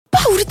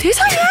오빠 우리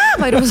대상이야!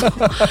 막 이러면서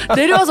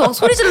내려와서 막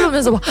소리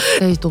지르면서 막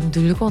에이 너무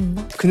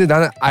늙었나? 근데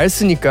나는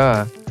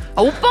알쓰니까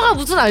아 오빠가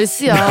무슨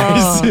알쓰야.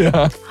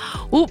 알쓰야.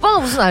 오빠가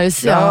무슨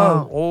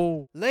알쓰야.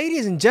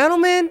 Ladies and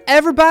gentlemen,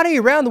 everybody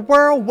around the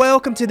world,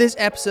 welcome to this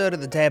episode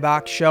of the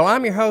DAEBAK Show.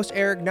 I'm your host,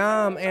 Eric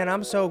Nam, and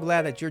I'm so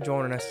glad that you're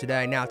joining us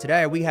today. Now,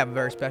 today we have a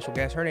very special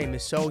guest. Her name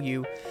is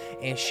SOYOU,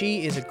 and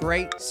she is a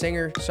great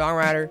singer,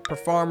 songwriter,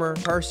 performer,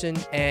 person,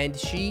 and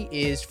she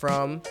is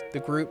from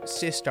the group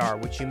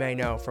Sistar, which you may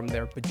know from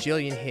their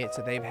bajillion hits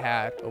that they've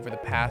had over the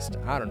past,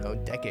 I don't know,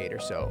 decade or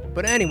so.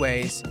 But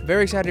anyways,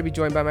 very excited to be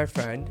joined by my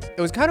friend.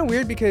 It was kind of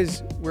weird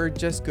because we're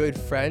just good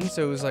friends,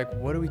 so it was like,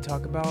 what do we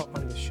talk about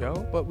on the show?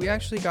 But we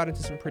actually got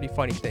into some pretty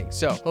funny things.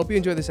 So, hope you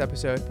enjoy this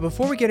episode. But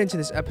before we get into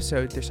this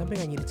episode, there's something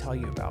I need to tell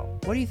you about.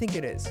 What do you think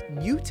it is?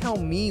 You tell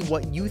me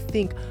what you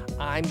think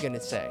I'm gonna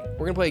say.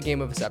 We're gonna play a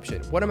game of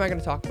Inception. What am I gonna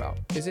talk about?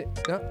 Is it?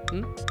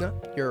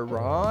 No? You're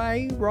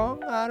right?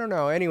 Wrong? I don't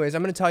know. Anyways,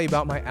 I'm gonna tell you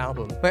about my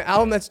album. My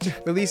album that's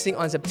releasing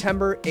on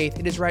September 8th.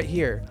 It is right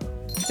here.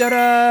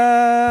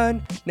 Ta-da!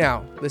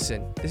 Now,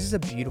 listen, this is a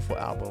beautiful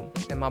album,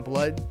 and my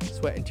blood,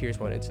 sweat, and tears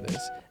went into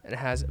this. And it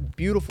has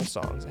beautiful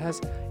songs. It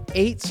has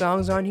 8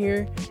 songs on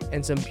here,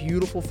 and some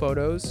beautiful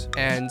photos,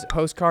 and a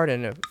postcard,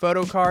 and a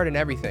photo card, and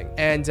everything.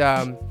 And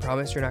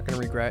promise you're not gonna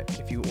regret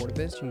if you order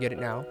this. You can get it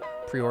now,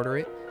 pre-order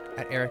it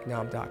at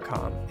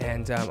ericnam.com.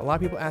 And a lot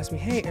of people ask me,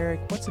 hey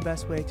Eric, what's the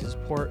best way to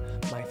support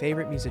my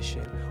favorite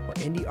musician or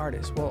indie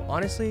artist? Well,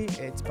 honestly,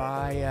 it's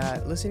by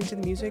listening to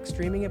the music,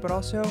 streaming it, but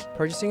also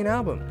purchasing an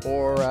album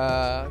or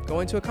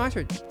going to a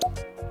concert.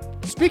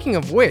 Speaking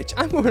of which,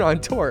 I'm going on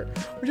tour.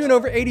 We're doing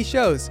over 80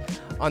 shows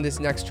on this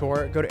next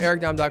tour. Go to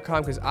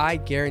ericdom.com because I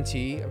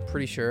guarantee, I'm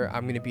pretty sure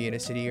I'm going to be in a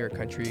city or a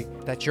country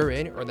that you're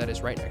in or that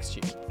is right next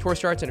to you. Tour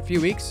starts in a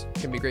few weeks.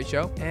 It's going to be a great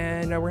show,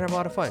 and we're going to have a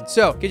lot of fun.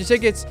 So get your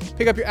tickets,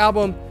 pick up your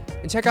album,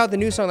 and check out the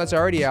new song that's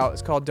already out.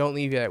 It's called Don't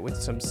Leave Yet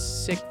with some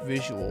sick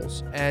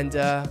visuals. And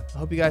I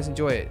hope you guys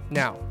enjoy it.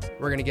 Now,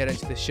 we're going to get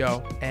into the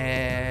show,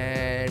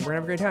 and we're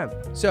going to have a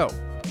great time. So,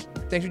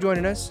 thanks for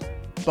joining us.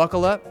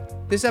 Buckle up.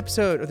 This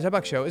episode of the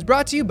DAEBAK Show is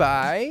brought to you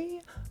by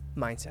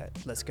Mindset.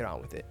 Let's get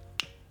on with it.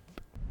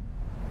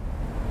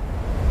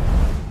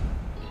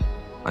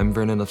 I'm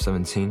Vernon of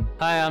 17.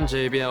 Hi, I'm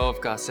JB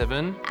of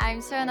GOT7. I'm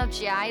Soyeon of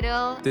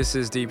G-Idol. This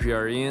is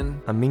DPR Ian.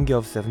 I'm Mingi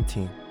of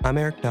 17. I'm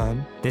Eric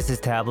Nam. This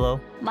is Tableau.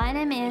 My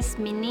name is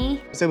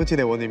Minnie.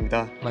 세븐틴의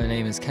원우입니다. My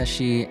name is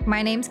Kashi.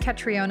 My name's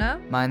Catriona.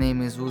 My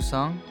name is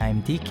Woo-sung.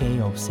 I'm DK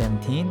of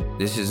 17.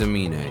 This is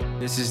Amine.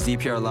 This is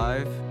DPR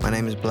Live. My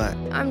name is Black.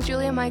 I'm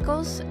Julia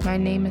Michaels. My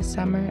name is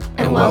Summer.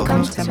 And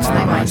welcome to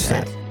My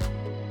Mindset.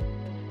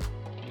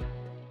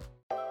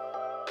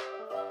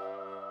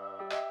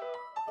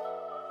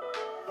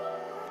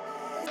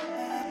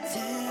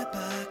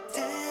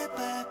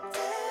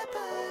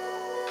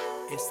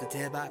 It's the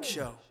DAEBAK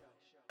Show.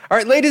 All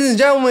right, ladies and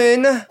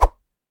gentlemen,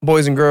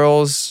 boys and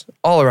girls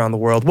all around the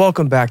world,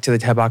 welcome back to the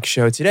DAEBAK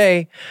Show.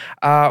 Today,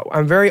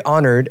 I'm very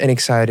honored and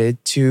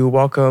excited to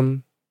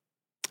welcome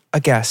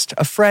a guest,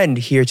 a friend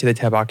here to the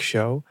DAEBAK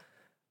Show.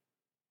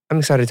 I'm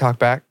excited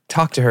to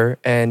talk to her,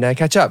 and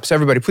catch up. So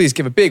everybody, please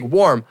give a big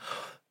round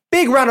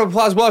of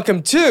applause.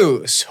 Welcome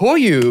to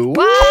SOYOU.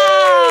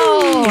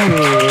 와우!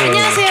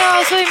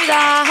 안녕하세요,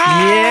 소유입니다.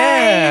 Hi.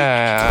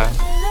 Yeah.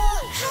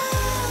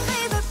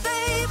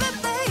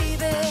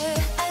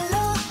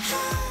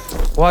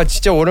 와,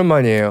 진짜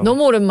오랜만이에요.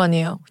 너무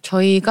오랜만이에요.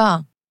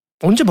 저희가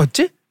언제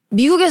봤지?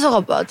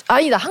 미국에서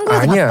아니다,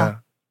 한국에서 아니야.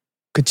 봤다.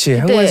 그치, 그때,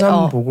 한국에서 한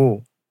번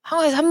보고.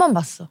 한국에서 한 번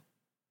봤어.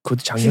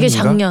 그것도 작년인가? 그게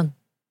작년.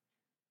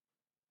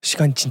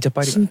 시간 진짜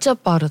빨리 가. 진짜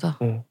빠르다.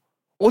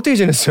 어떻게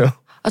지냈어요?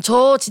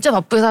 저 진짜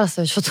바쁘게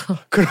살았어요, 저도.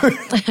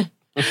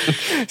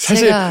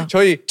 사실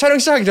저희 촬영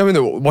시작하기 전에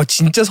와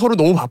진짜 서로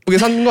너무 바쁘게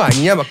사는 거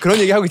아니냐 막 그런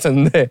얘기 하고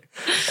있었는데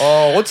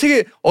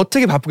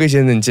어떻게 바쁘게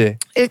지냈는지.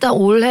 일단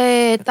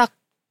올해 딱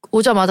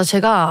오자마자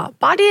제가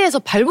파리에서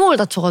발목을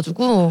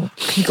다쳐가지고.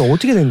 그러니까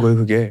어떻게 된 거예요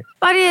그게?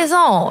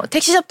 파리에서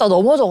택시 잡다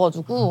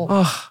넘어져가지고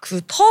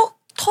그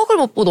턱을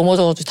못 보고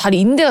넘어져가지고 다리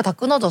인대가 다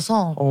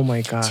끊어져서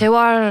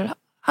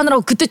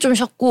재활하느라고 그때 좀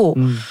쉬었고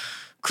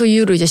그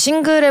이후로 이제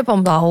싱글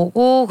앨범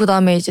나오고 그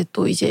다음에 이제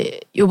또 이제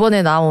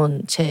요번에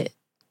나온 제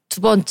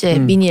 2번째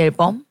미니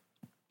앨범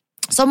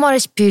서머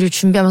레시피를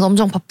준비하면서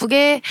엄청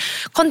바쁘게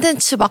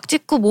컨텐츠 막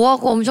찍고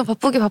뭐하고 엄청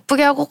바쁘게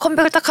하고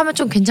컴백을 딱 하면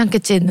좀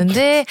괜찮겠지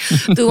했는데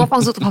또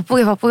음악방송도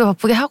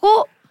바쁘게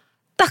하고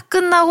딱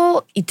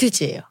끝나고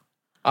이틀째예요.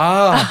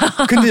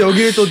 근데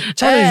여기를 또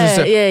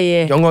찾아주셨어요.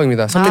 예.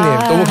 영광입니다. 선배님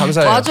너무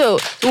감사해요. 맞아요.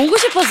 오고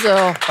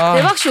싶었어요.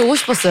 DAEBAK 오고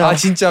싶었어요.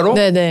 진짜로?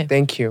 네네.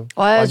 Thank you.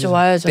 와야죠.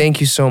 Thank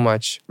you so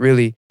much.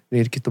 Really.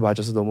 이렇게 또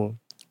맞아서 너무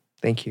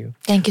Thank you.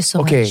 Thank you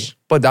so okay. much.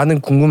 But 나는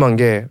궁금한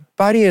게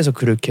파리에서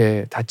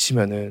그렇게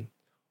다치면은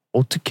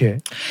어떻게?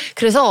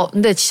 그래서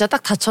근데 진짜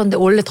딱 다쳤는데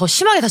원래 더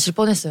심하게 다칠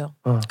뻔했어요.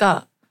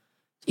 그러니까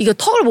이거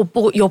턱을 못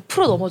보고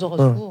옆으로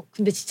넘어져가지고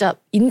근데 진짜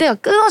인대가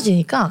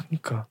끊어지니까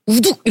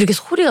우둑 이렇게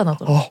소리가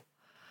나더라고.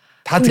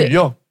 다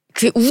들려?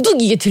 그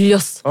우둑 이게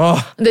들렸어.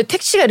 근데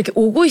택시가 이렇게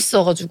오고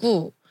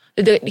있어가지고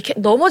내가 이렇게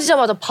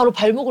넘어지자마자 바로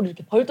발목으로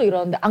이렇게 벌떡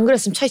일어났는데 안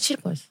그랬으면 차에 치일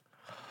뻔했어.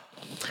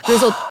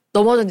 그래서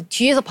넘어졌는데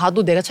뒤에서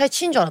봐도 내가 차에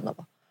치인 줄 알았나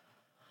봐.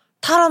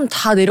 사람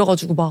다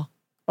내려가지고 막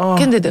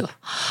근데 내가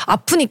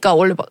아프니까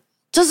원래 막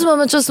just a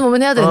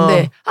moment 해야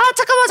되는데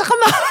잠깐만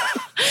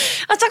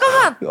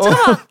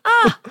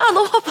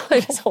너무 아파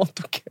이래서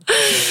어떡해.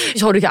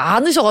 저를 이렇게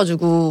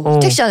안으셔가지고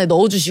택시 안에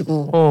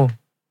넣어주시고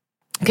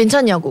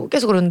괜찮냐고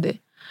계속 그러는데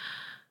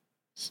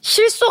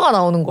실소가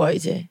나오는 거야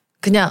이제.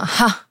 그냥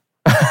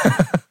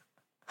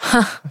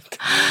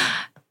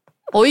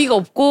어이가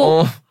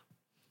없고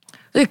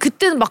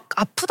그때는 막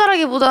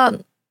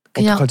아프다라기보단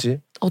그냥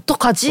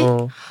어떡하지?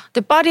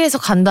 근데 파리에서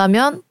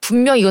간다면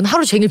분명 이건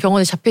하루 종일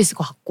병원에 잡혀있을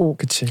것 같고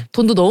그치.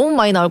 돈도 너무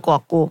많이 나올 것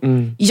같고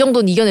이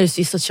정도는 이겨낼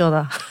수 있어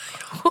지연아.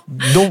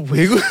 너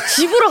왜 그래?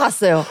 집으로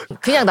갔어요.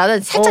 그냥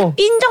나는 살짝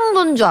삔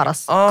정도인 줄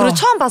알았어. 그리고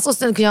처음 봤었을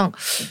때는 그냥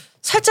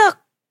살짝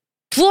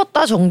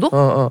부었다 정도?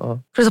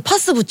 그래서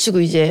파스 붙이고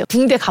이제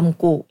붕대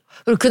감고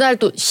그리고 그날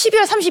또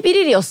 12월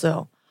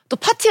 31일이었어요. 또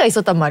파티가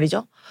있었단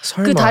말이죠.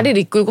 설마. 그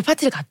다리를 이끌고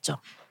파티를 갔죠.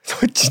 너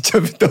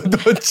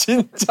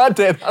진짜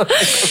대단한.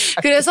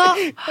 그래서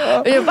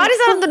왜냐면 파리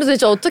사람들은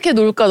도대체 어떻게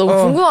놀까 너무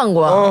궁금한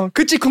거야.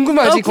 그치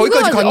궁금하지.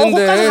 거기까지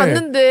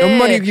갔는데.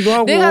 연말이기도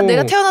하고.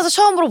 내가 태어나서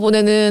처음으로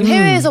보내는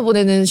해외에서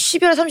보내는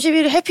 12월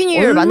 31일 해피 뉴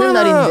이어를 맞는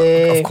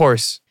날인데. Of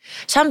course.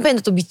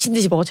 샴페인도 또 미친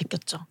듯이 먹어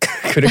제꼈죠.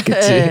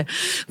 그랬겠지. 네.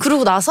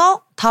 그러고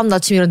나서 다음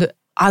아침 일어났는데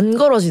안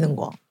걸어지는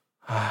거야.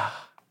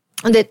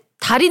 근데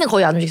다리는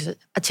거의 안 움직였어요.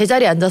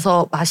 제자리에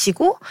앉아서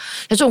마시고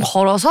좀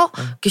걸어서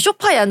이렇게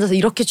소파에 앉아서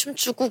이렇게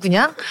춤추고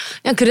그냥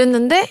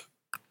그랬는데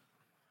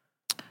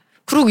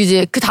그리고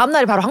이제 그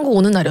다음날이 바로 한국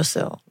오는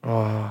날이었어요.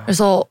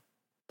 그래서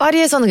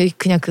파리에서는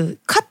그냥 그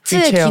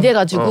카트에 휠체어.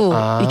 기대가지고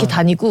이렇게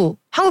다니고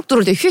한국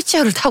들어올 때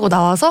휠체어를 타고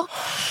나와서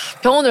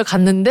병원을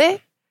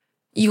갔는데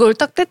이걸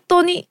딱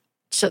뗐더니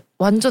진짜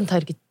완전 다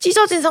이렇게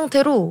찢어진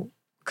상태로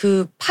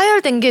그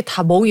파열된 게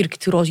다 멍이 이렇게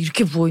들어가지고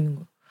이렇게 부어있는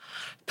거야.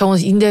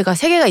 병원에서 인대가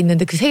 3개가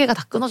있는데 그 3개가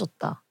다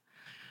끊어졌다.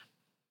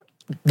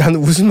 나는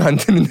웃으면 안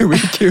되는데 왜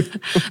이렇게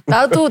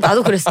나도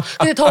그랬어.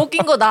 근데 더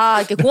웃긴 거 나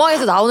이렇게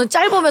공항에서 나오는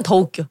짤 보면 더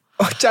웃겨.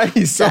 짤이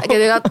있어.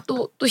 내가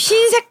또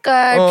흰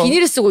색깔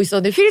비닐을 쓰고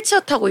있었는데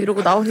휠체어 타고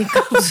이러고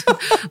나오니까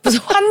무슨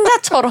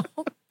환자처럼.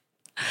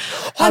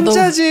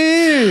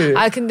 환자지.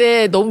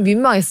 근데 너무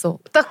민망했어.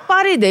 딱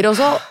파리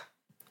내려서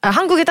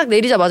한국에 딱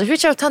내리자마자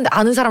휠체어 타는데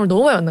아는 사람을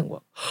너무 많이 만난 거야.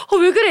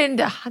 왜 그래?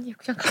 했는데 아니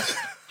그냥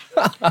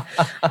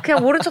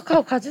그냥 모른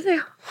척하고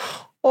가주세요.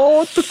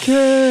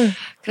 어떡해.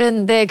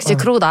 그랬는데 이제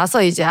그러고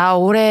나서 이제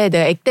올해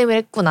내가 액땜을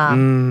했구나.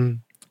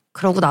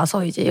 그러고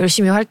나서 이제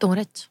열심히 활동을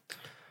했죠.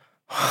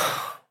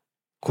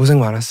 고생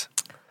많았어.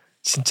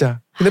 진짜.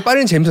 근데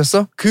파리는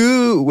재밌었어?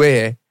 그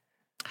외에.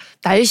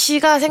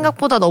 날씨가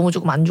생각보다 너무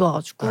조금 안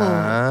좋아가지고.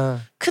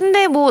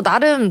 근데 뭐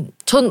나름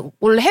전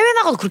원래 해외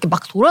나가도 그렇게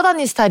막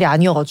돌아다니는 스타일이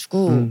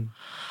아니어가지고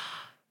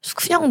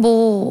그냥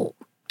뭐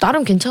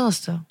나름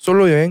괜찮았어요.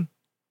 솔로 여행?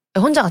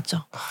 혼자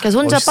갔죠. 그래서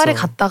혼자 멋있어. 파리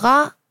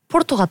갔다가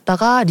포르토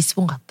갔다가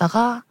리스본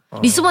갔다가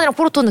리스본이랑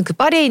포르토는 그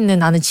파리에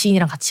있는 아는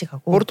지인이랑 같이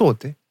가고. 포르토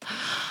어때?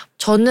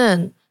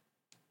 저는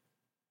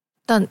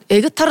일단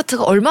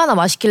에그타르트가 얼마나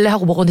맛있길래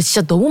하고 먹었는데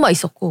진짜 너무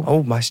맛있었고.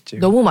 어우 맛있지.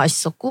 너무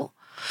맛있었고.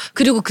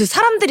 그리고 그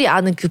사람들이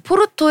아는 그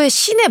포르토의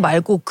시내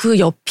말고 그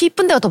옆이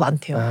이쁜 데가 더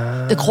많대요.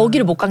 근데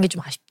거기를 못 간 게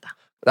좀 아쉽다.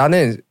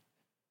 나는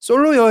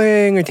솔로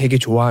여행을 되게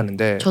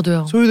좋아하는데.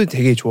 저도요. 소유도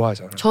되게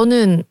좋아하잖아.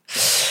 저는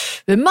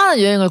웬만한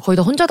여행을 거의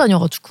다 혼자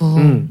다녀가지고.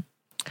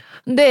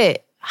 근데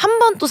한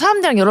번 또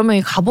사람들이랑 여러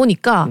명이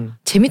가보니까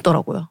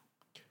재밌더라고요.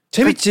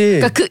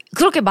 재밌지. 그러니까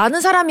그렇게 많은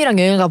사람이랑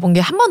여행 가본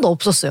게 한 번도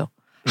없었어요.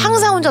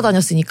 항상 혼자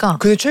다녔으니까.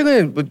 근데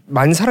최근에 뭐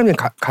많은 사람이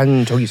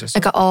간 적이 있었어?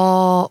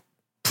 그러니까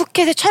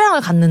푸켓에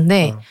촬영을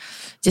갔는데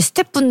이제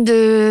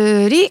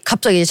스태프분들이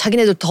갑자기 이제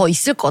자기네들 더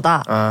있을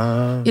거다.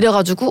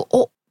 이래가지고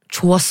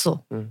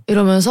좋았어.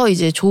 이러면서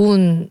이제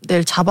좋은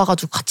데를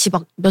잡아가지고 같이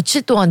막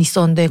며칠 동안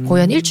있었는데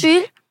거의 한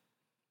일주일?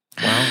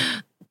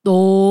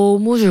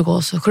 너무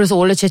즐거웠어요. 그래서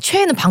원래 제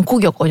최애는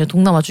방콕이었거든요.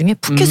 동남아 중에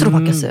푸켓으로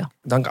바뀌었어요.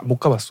 난 못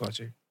가봤어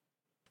아직.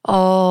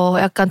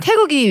 약간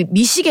태국이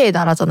미시계의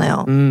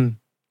나라잖아요.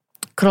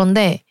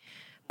 그런데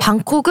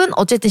방콕은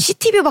어쨌든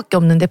시티뷰밖에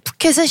없는데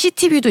푸켓은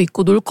시티뷰도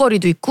있고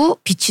놀거리도 있고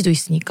비치도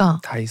있으니까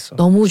다 있어.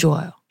 너무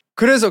좋아요.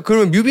 그래서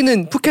그러면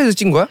뮤비는 푸켓에서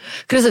찍은 거야?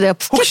 그래서 내가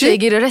푸켓 혹시?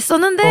 얘기를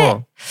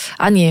했었는데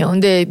아니에요.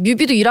 근데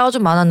뮤비도 일화가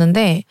좀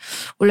많았는데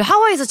원래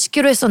하와이에서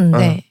찍기로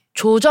했었는데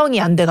조정이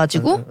안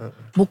돼가지고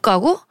못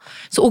가고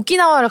그래서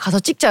오키나와를 가서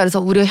찍자 그래서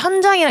우리가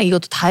현장이랑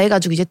이것도 다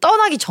해가지고 이제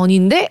떠나기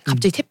전인데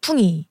갑자기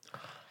태풍이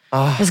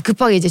그래서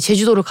급하게 이제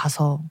제주도를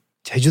가서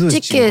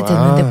찍게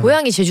됐는데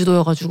고향이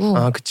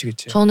제주도여가지고 그치.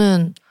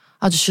 저는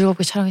아주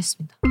즐겁게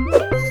촬영했습니다.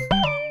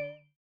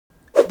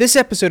 This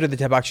episode of the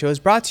DAEBAK Show is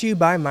brought to you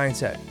by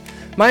Mindset.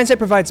 Mindset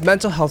provides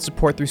mental health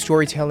support through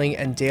storytelling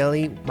and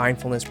daily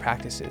mindfulness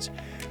practices.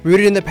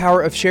 Rooted in the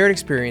power of shared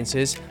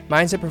experiences,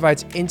 Mindset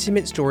provides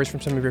intimate stories from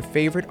some of your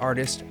favorite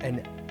artists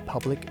and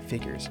public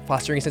figures,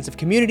 fostering a sense of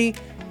community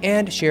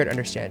and shared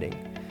understanding.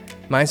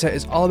 Mindset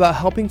is all about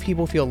helping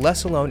people feel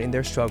less alone in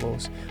their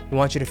struggles. We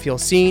want you to feel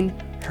seen,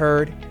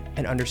 heard,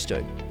 and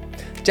understood.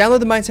 Download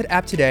the Mindset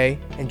app today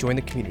and join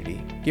the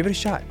community. Give it a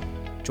shot.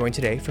 Join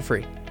today for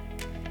free.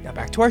 Now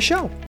back to our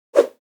show.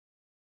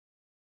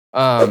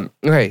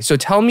 Okay, so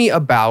tell me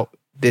about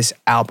this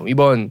album.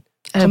 이번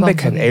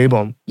컴백한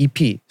앨범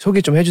EP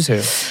소개 좀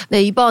해주세요.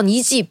 네, 이번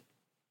 2집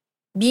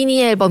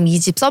미니 앨범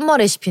 2집 썸머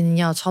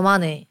레시피는요,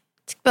 저만의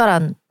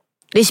특별한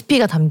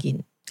레시피가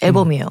담긴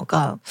앨범이에요.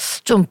 그러니까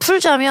좀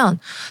풀자면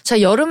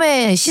제가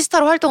여름에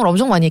시스타로 활동을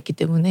엄청 많이 했기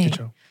때문에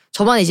그쵸.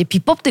 저만의 이제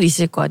비법들이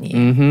있을 거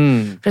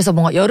아니에요. 그래서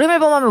뭔가 여름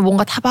앨범 하면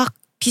뭔가 다 막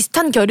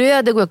비슷한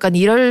결여해야 되고 약간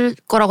이럴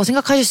거라고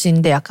생각하실 수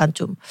있는데 약간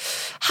좀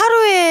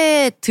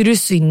하루에 들을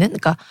수 있는,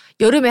 그러니까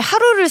여름에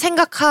하루를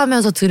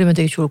생각하면서 들으면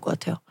되게 좋을 것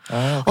같아요.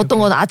 어떤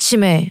건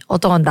아침에,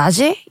 어떤 건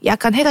낮에,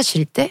 약간 해가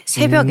질 때,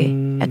 새벽에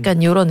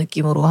약간 이런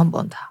느낌으로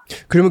한번 다.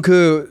 그러면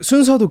그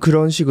순서도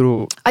그런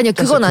식으로? 아니요,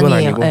 그건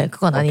아니에요. 네,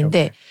 그건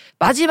아닌데 오케이.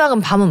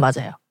 마지막은 밤은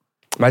맞아요.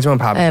 마지막은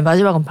밤? 네,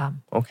 마지막은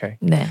밤. 오케이.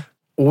 네.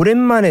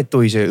 오랜만에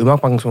또 이제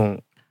음악방송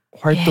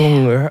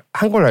활동을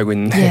한 걸로 알고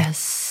있는데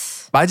Yes.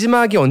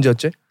 마지막이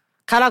언제였지?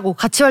 가라고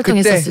같이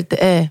활동했었을 때.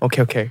 네.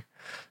 오케이.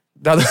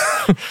 나도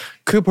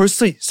그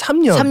벌써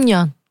 3년.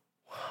 3년.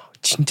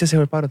 진짜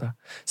세월 빠르다.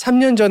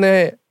 3년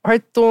전에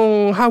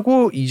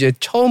활동하고 이제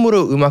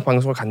처음으로 음악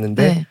방송을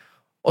갔는데 네.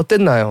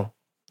 어땠나요?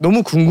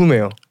 너무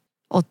궁금해요.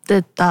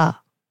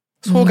 어땠다.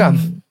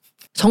 소감.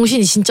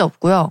 정신이 진짜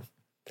없고요.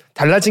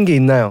 달라진 게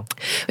있나요?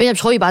 왜냐면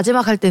저희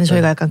마지막 할 때는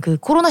저희가 약간 그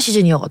코로나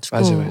시즌이어가지고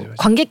맞아.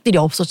 관객들이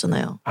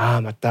없었잖아요. 아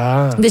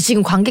맞다. 근데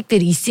지금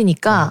관객들이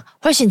있으니까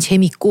훨씬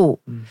재밌고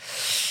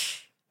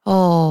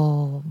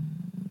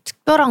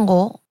특별한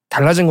거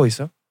달라진 거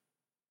있어?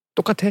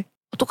 똑같아?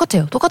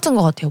 똑같아요. 똑같은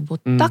것 같아요. 뭐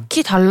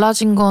딱히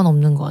달라진 건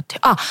없는 것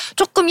같아요.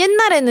 조금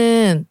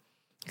옛날에는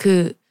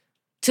그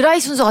드라이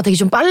순서가 되게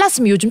좀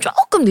빨랐으면 요즘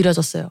조금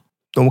느려졌어요.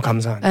 너무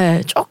감사하네.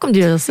 네, 조금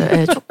느려졌어요.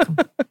 네, 조금.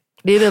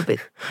 Little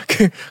bit.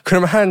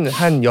 그럼 한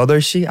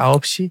 8시?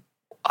 9시?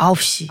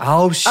 9시.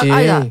 9시.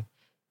 아니다.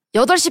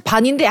 8시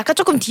반인데 약간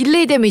조금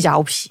딜레이 되면 이제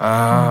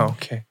 9시.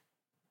 오케이.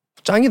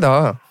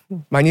 짱이다.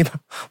 많이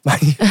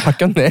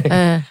바뀌었네.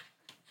 네.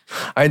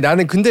 아니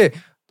나는 근데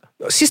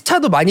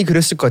시스타도 많이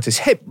그랬을 것 같아.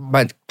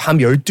 밤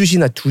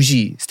 12시나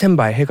 2시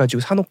스탠바이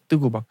해가지고 산옥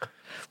뜨고 막.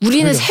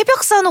 우리는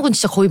새벽 산옥은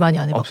진짜 거의 많이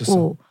안 해봤고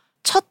없었어.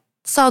 첫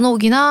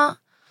산옥이나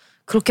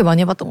그렇게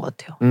많이 해봤던 것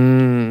같아요.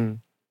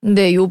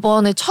 근데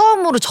요번에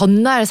처음으로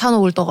전날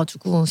산옥을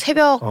떠가지고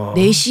새벽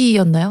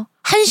 4시였나요?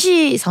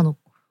 1시 산옥.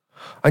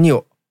 아니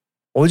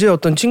어제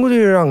어떤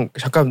친구들이랑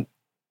잠깐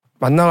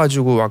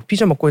만나가지고 막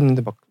피자 먹고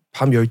했는데 막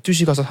밤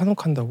 12시 가서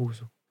산옥한다고.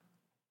 그래서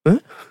에?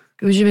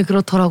 요즘에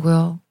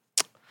그렇더라고요.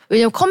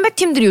 왜냐면 컴백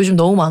팀들이 요즘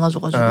너무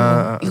많아져가지고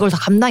이걸 다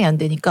감당이 안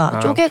되니까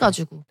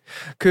쪼개가지고.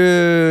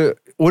 그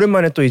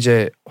오랜만에 또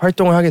이제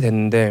활동을 하게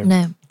됐는데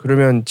네.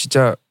 그러면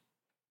진짜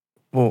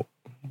뭐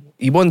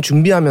이번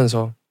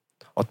준비하면서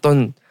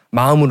어떤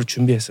마음으로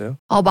준비했어요?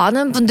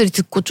 많은 분들이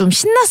듣고 좀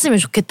신났으면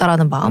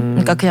좋겠다라는 마음.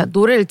 그러니까 그냥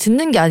노래를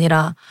듣는 게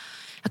아니라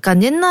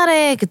약간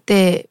옛날에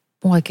그때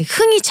뭔가 이렇게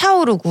흥이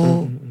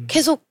차오르고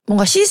계속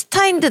뭔가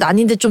시스타인 듯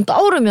아닌 듯 좀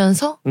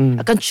떠오르면서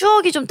약간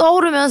추억이 좀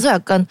떠오르면서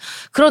약간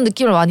그런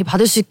느낌을 많이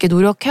받을 수 있게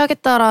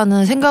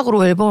노력해야겠다라는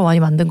생각으로 앨범을 많이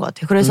만든 것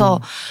같아요.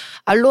 그래서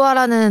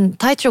알로하라는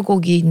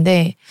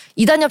타이틀곡인데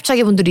이단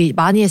협차기 분들이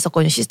많이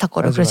했었거든요. 시스타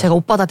거를. 그래서 제가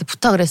오빠들한테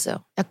부탁을 했어요.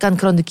 약간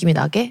그런 느낌이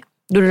나게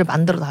노래를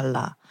만들어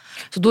달라.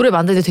 그래서 노래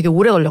만들 때 되게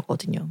오래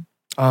걸렸거든요.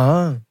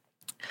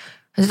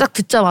 그래서 딱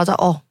듣자마자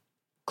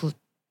굿.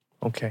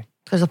 오케이.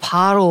 그래서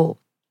바로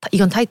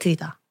이건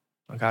타이틀이다.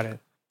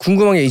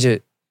 궁금한 게 이제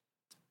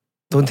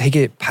넌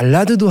되게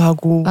발라드도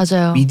하고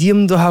맞아요.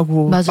 미디엄도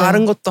하고 맞아요.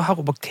 빠른 것도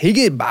하고 막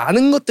되게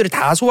많은 것들을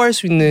다 소화할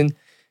수 있는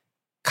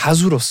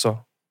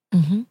가수로서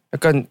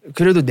약간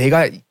그래도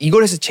내가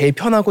이걸 해서 제일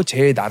편하고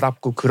제일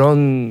나답고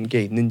그런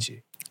게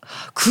있는지.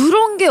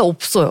 그런 게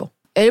없어요.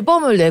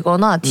 앨범을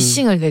내거나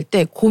디싱을 낼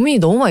때 고민이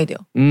너무 많이 돼요.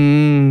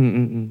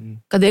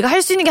 그러니까 내가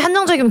할 수 있는 게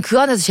한정적이면 그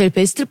안에서 제일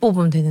베스트를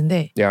뽑으면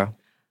되는데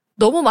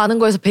너무 많은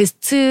거에서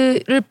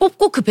베스트를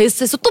뽑고 그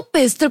베스트에서 또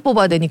베스트를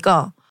뽑아야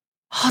되니까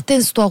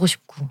댄스도 하고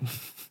싶고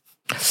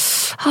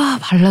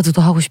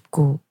발라드도 하고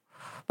싶고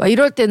막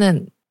이럴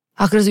때는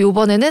그래서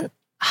요번에는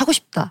하고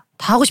싶다.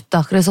 다 하고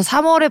싶다. 그래서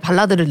 3월에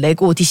발라드를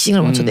내고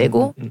디싱을 먼저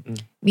내고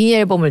미니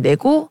앨범을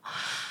내고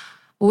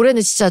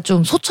올해는 진짜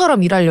좀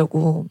소처럼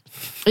일하려고.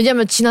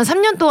 왜냐면 지난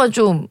 3년 동안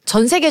좀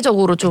전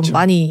세계적으로 좀 그쵸.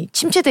 많이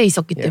침체돼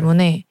있었기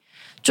때문에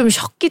좀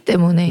쉬었기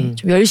때문에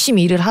좀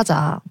열심히 일을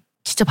하자.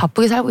 진짜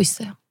바쁘게 살고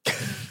있어요.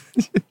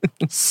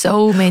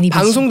 So many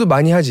방송도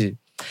많이 하지.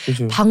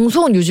 요즘.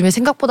 방송은 요즘에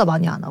생각보다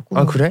많이 안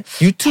하고. 그래?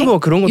 유튜버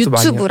그런 것도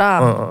많이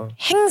유튜브랑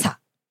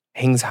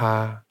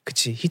행사.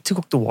 그치.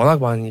 히트곡도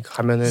워낙 많으니까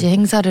가면은 이제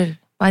행사를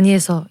많이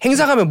해서.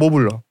 행사 가면 뭐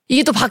불러?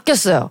 이게 또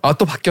바뀌었어요.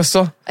 또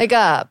바뀌었어?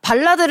 그러니까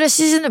발라드를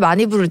시즌을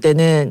많이 부를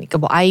때는 그러니까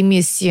뭐 I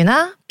Miss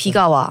You나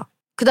비가 와.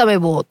 그다음에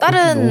뭐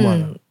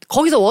다른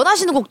거기서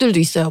원하시는 곡들도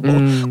있어요. 뭐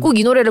꼭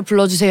이 노래를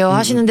불러주세요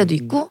하시는 데도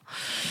있고.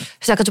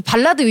 그래서 약간 좀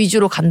발라드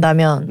위주로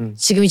간다면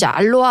지금 이제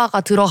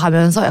알로하가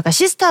들어가면서 약간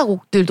시스타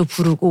곡들도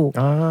부르고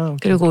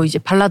그리고 이제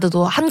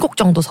발라드도 한 곡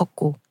정도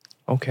섞고.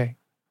 오케이.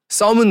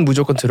 썸은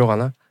무조건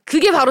들어가나?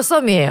 그게 바로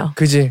썸이에요.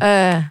 그지?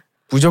 예.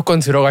 무조건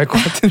들어갈 것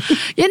같은.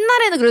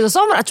 옛날에는 그래서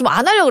썸을 좀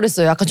안 하려고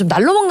그랬어요. 약간 좀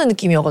날로 먹는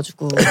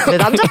느낌이어가지고.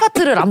 남자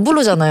파트를 안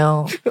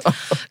부르잖아요.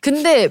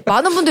 근데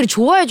많은 분들이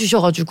좋아해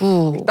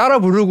주셔가지고. 따라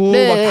부르고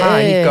네, 막 다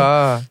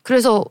아니까.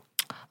 그래서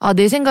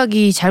내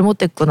생각이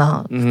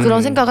잘못됐구나.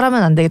 그런 생각을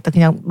하면 안 되겠다.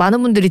 그냥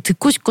많은 분들이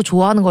듣고 싶고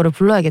좋아하는 거를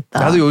불러야겠다.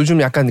 나도 요즘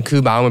약간 그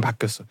마음을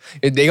바뀌었어.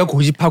 내가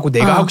고집하고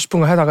내가 하고 싶은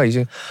거 하다가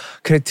이제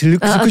그래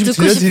듣고 싶으면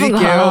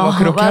들려드릴게요. 막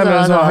그렇게 맞아,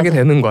 하면서 맞아. 하게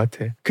되는 것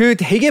같아. 그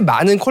되게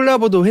많은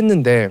콜라보도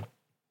했는데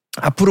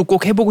앞으로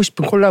꼭 해보고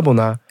싶은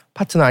콜라보나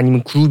파트너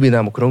아니면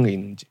그룹이나 뭐 그런 게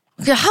있는지.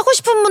 그냥 하고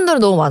싶은 분들은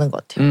너무 많은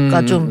것 같아요.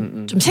 그러니까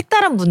좀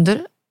색다른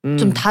분들,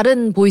 좀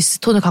다른 보이스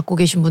톤을 갖고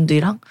계신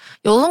분들이랑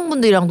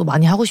여성분들이랑도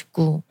많이 하고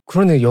싶고.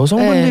 그러네.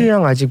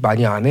 여성분들이랑 아직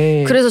많이 안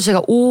해. 그래서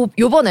제가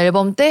요번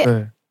앨범 때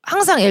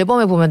항상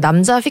앨범에 보면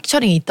남자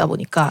피처링이 있다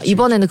보니까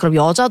이번에는 그럼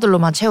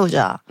여자들로만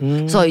채우자.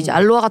 그래서 이제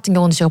알로하 같은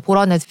경우는 제가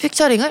보라넷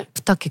피처링을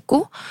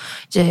부탁했고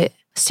이제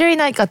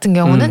스테리나잇 같은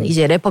경우는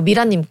이제 래퍼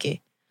미라님께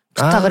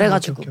부탁을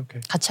해가지고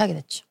오케이. 같이 하게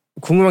됐죠.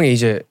 궁금한 게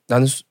이제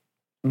나는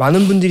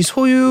많은 분들이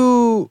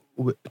소유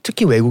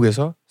특히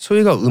외국에서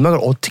소유가 음악을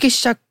어떻게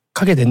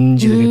시작하게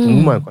됐는지 되게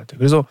궁금할 것 같아요.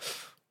 그래서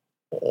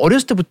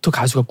어렸을 때부터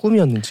가수가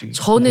꿈이었는지.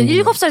 저는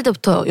 7살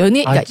때부터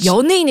그러니까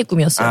연예인이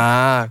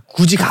꿈이었어요.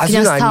 굳이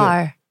가수는 그냥 스타.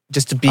 아니고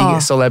just a big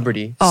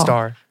celebrity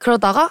star.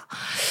 그러다가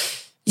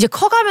이제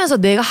커가면서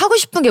내가 하고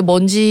싶은 게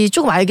뭔지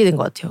조금 알게 된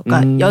것 같아요.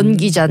 그러니까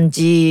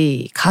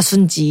연기자인지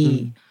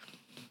가수인지.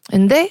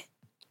 근데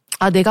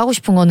내가 하고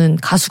싶은 거는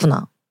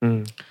가수구나.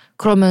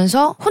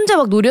 그러면서 혼자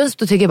막 노래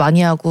연습도 되게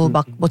많이 하고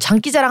막 뭐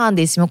장기자랑하는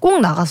데 있으면 꼭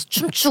나가서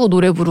춤추고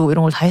노래 부르고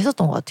이런 걸 다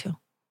했었던 것 같아요.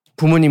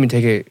 부모님이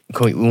되게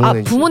거의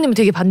응원해 주세요. 부모님이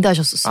되게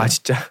반대하셨었어요.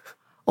 진짜?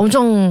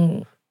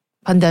 엄청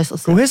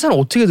반대하셨었어요. 그럼 회사는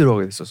어떻게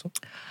들어가게 됐었어?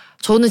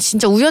 저는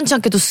진짜 우연치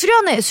않게도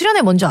수련회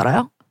뭔지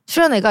알아요?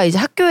 수련회가 이제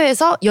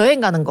학교에서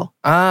여행 가는 거.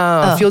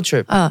 field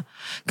trip.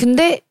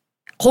 근데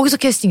거기서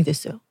캐스팅이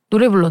됐어요.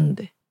 노래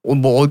불렀는데.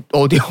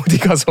 어디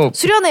가서?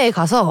 수련회에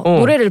가서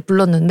노래를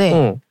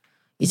불렀는데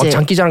이제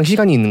장기자랑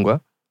시간이 있는 거야?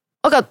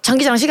 그러니까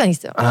장기자랑 시간이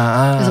있어요.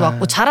 그래서 막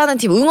뭐 잘하는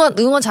팀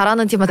응원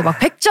잘하는 팀한테 막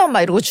 100점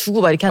막 이러고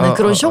주고 막 이렇게 하는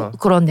그런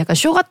그런 약간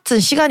쇼 같은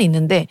시간이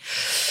있는데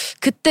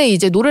그때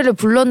이제 노래를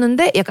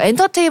불렀는데 약간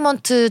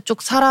엔터테인먼트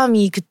쪽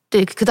사람이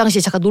그때 그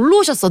당시에 잠깐 놀러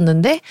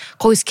오셨었는데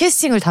거기서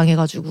캐스팅을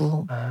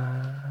당해가지고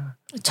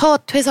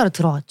첫 회사를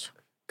들어갔죠.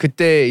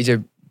 그때 이제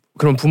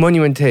그럼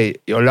부모님한테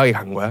연락이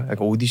간 거야? 약간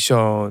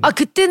오디션.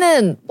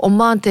 그때는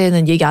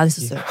엄마한테는 얘기 안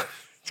했었어요.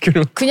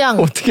 그냥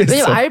어떻게 했어?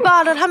 왜냐면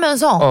알바를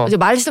하면서 이제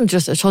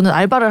말씀드렸어요. 저는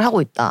알바를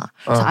하고 있다.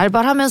 그래서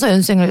알바를 하면서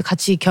연습생을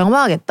같이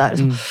경험하겠다.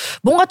 그래서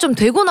뭔가 좀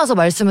되고 나서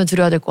말씀을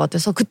드려야 될 것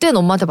같아서 그때는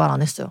엄마한테 말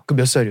안 했어요. 그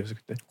몇 살이었어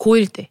그때?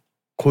 고1 때.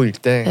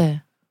 고1 때?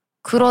 네.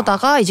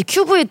 그러다가 이제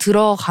큐브에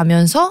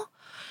들어가면서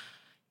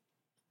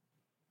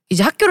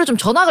이제 학교를 좀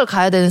전학을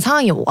가야 되는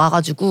상황이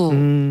와가지고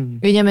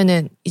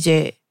왜냐면은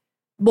이제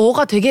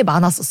뭐가 되게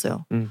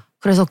많았었어요.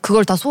 그래서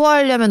그걸 다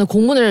소화하려면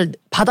공문을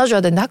받아줘야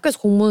되는데 학교에서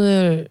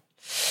공문을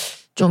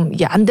좀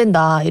이게 안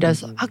된다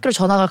이래서 학교를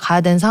전학을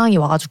가야 되는 상황이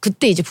와가지고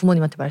그때 이제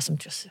부모님한테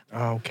말씀드렸어요.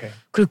 오케이.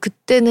 그리고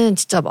그때는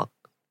진짜 막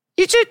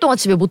일주일 동안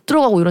집에 못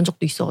들어가고 이런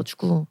적도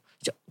있어가지고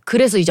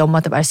그래서 이제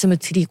엄마한테 말씀을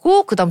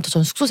드리고 그다음부터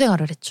전 숙소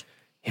생활을 했죠.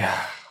 이야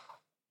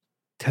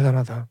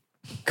대단하다.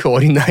 그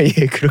어린 나이에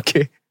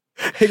그렇게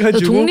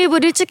해가지고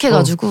독립을 일찍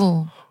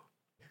해가지고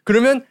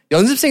그러면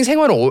연습생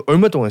생활을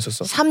얼마 동안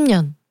했었어?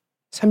 3년.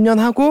 3년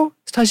하고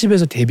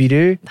스타쉽에서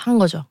데뷔를 한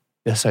거죠.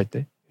 몇 살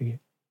때?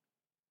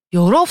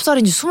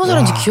 19살인지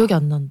 20살인지 기억이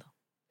안 난다.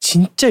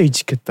 진짜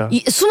일찍 했다.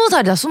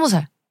 20살이다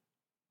 20살.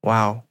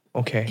 와우.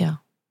 오케이. 야.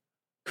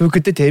 그리고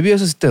그때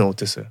데뷔했을 때는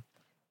어땠어요?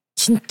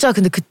 진짜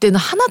근데 그때는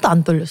하나도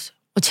안 떨렸어요.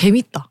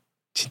 재밌다.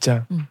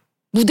 진짜?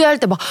 무대할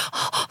때 막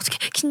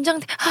어떻게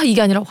긴장돼.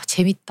 이게 아니라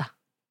재밌다.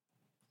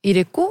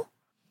 이랬고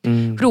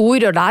그리고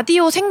오히려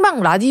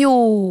생방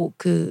라디오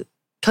그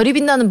별이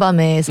빛나는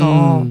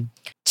밤에서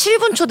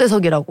 7분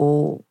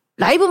초대석이라고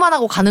라이브만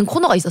하고 가는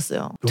코너가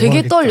있었어요.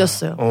 되게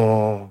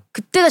떨렸어요.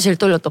 그때가 제일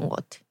떨렸던 것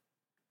같아.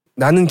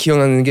 나는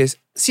기억나는 게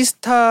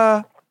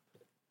시스타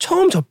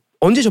처음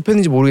언제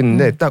접했는지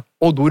모르겠는데 딱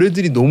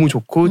노래들이 너무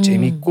좋고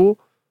재밌고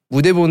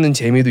무대 보는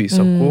재미도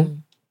있었고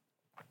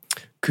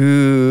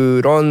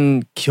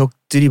그런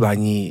기억들이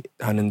많이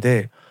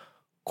나는데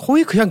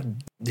거의 그냥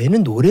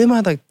내는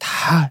노래마다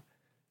다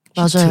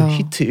맞아요.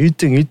 히트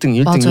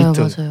 1등.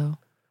 맞아요.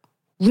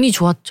 운이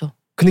좋았죠.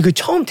 근데 그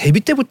처음 데뷔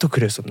때부터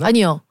그랬었나?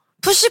 아니요.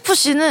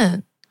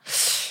 푸시푸시는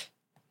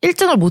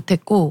 1등을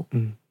못했고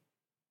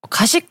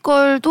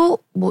가시걸도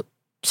뭐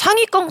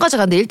상위권까지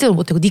갔는데 1등을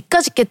못했고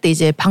니까지 깼 때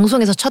이제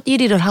방송에서 첫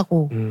 1위를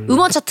하고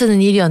음원 차트는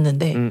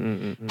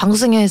 1위였는데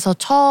방송에서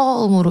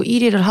처음으로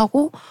 1위를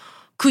하고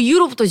그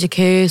이후로부터 이제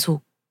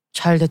계속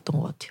잘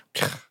됐던 것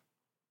같아요.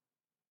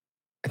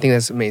 I think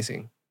that's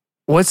amazing.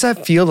 What's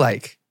that feel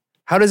like?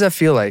 How does that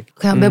feel like?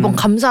 그냥 매번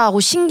감사하고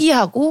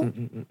신기하고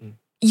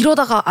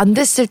이러다가 안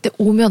됐을 때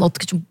오면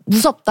어떻게 좀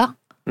무섭다?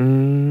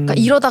 그러니까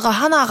이러다가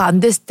하나가 안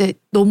됐을 때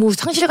너무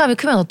상실감이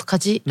크면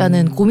어떡하지?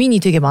 라는 고민이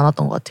되게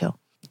많았던 것 같아요.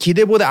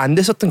 기대보다 안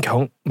됐었던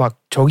막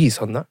적이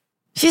있었나?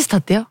 시스타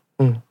때요?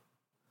 응.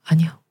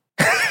 아니요.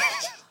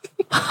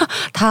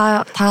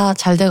 다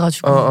잘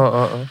돼가지고.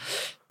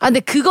 근데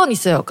그건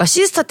있어요. 그러니까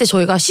시스타 때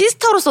저희가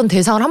시스타로서는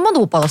대상을 한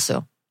번도 못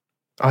받았어요.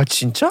 아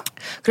진짜?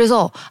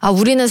 그래서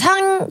우리는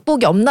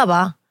상복이 없나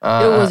봐.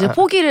 이러고 이제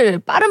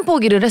빠른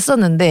포기를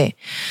했었는데,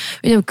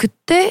 왜냐면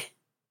그때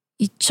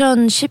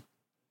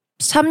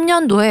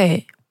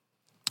 2013년도에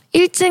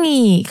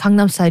 1등이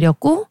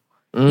강남스타일이었고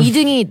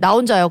 2등이 나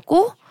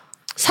혼자였고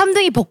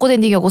 3등이 벚꽃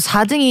엔딩이었고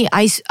 4등이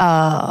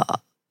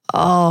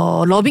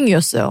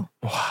러빙유였어요.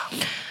 와.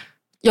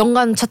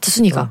 연간 차트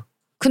순위가.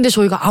 근데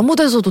저희가 아무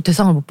데서도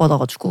대상을 못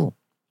받아가지고.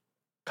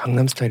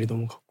 강남스타일이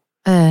너무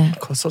네.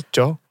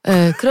 컸었죠.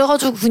 네,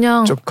 그래가지고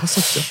그냥 좀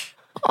컸었죠.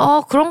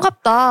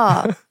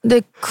 그런갑다.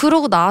 근데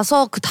그러고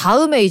나서 그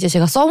다음에 이제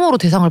제가 썸으로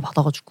대상을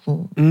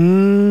받아가지고.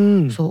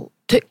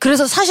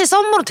 그래서 사실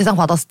썸으로 대상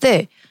받았을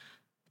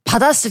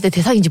때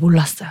대상인지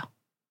몰랐어요.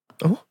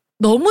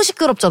 너무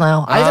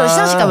시끄럽잖아요. 알잖아요.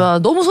 시상식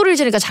가면 너무 소리를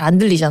지르니까 잘 안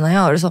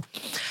들리잖아요. 그래서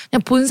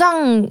그냥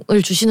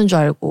본상을 주시는 줄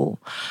알고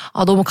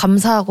너무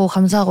감사하고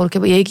이렇게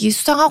얘기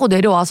수상하고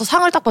내려와서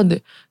상을 딱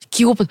봤는데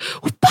기고파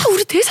오빠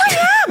우리 대상이야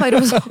막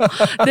이러면서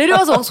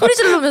내려와서 막 소리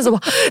지르면서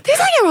막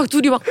대상이야 막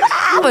둘이 막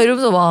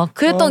이러면서 막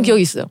그랬던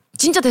기억이 있어요.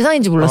 진짜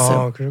대상인지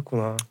몰랐어요.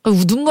 그랬구나.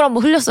 눈물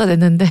한번 흘렸어야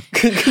됐는데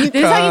그러니까.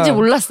 대상인지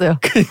몰랐어요.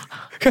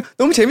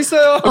 너무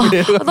재밌어요.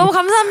 너무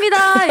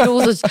감사합니다.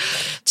 이러고서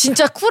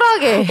진짜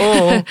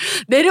쿨하게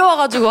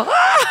내려와가지고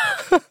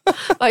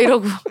막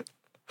이러고.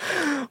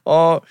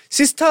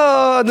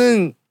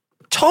 시스타는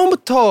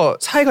처음부터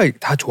사이가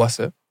다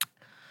좋았어요?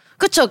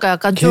 그쵸. 그러니까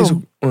약간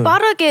계속, 좀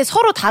빠르게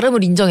서로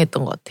다름을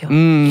인정했던 것 같아요.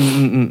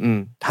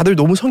 다들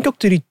너무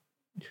성격들이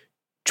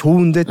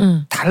좋은데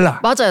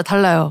달라. 맞아요.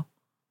 달라요.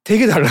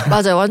 되게 달라.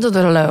 맞아요. 완전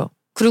달라요.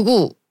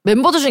 그리고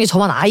멤버들 중에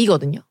저만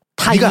아이거든요.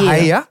 다 네가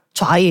아이야?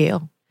 저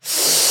아이예요.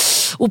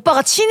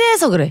 오빠가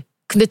친해서 그래.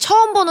 근데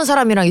처음 보는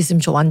사람이랑 있으면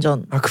저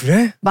완전.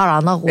 그래? 말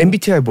안 하고.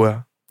 MBTI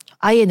뭐야?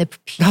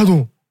 INFP.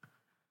 나도.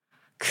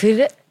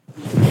 그래서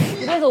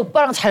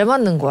오빠랑 잘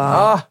맞는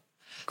거야.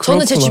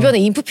 저는 제 주변에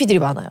인프피들이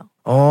많아요.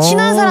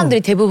 친한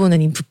사람들이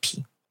대부분은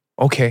인프피.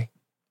 오케이.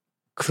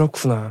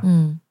 그렇구나.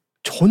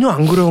 전혀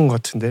안 그런 것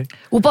같은데.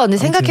 오빠 근데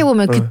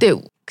생각해보면 그때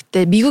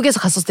미국에서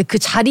갔었을 때 그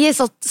자리에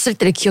섰을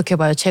때를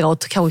기억해봐요. 제가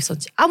어떻게 하고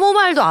있었는지. 아무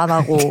말도 안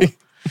하고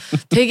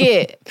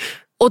되게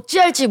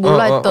어찌할지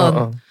몰라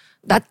했던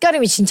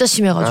낯가림이 진짜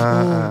심해가지고.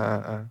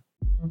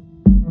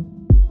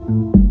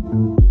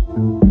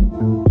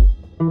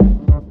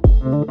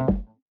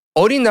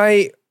 어린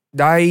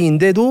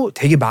나이인데도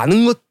되게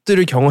많은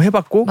것들을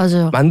경험해봤고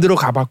맞아요. 만들어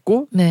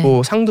가봤고 네.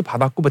 뭐 상도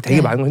받았고 뭐 되게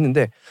네. 많은 거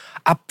했는데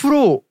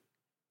앞으로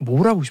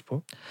뭘 하고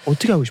싶어?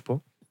 어떻게 하고 싶어?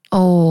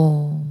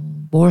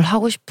 뭘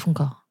하고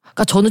싶은가?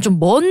 그러니까 저는 좀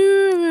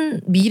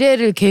먼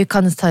미래를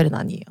계획하는 스타일은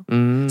아니에요.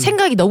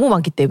 생각이 너무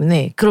많기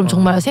때문에 그럼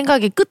정말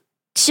생각이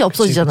끝이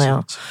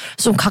없어지잖아요. 그치.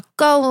 그래서 좀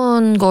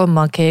가까운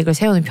것만 계획을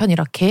세우는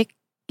편이라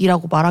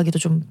계획이라고 말하기도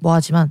좀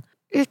뭐하지만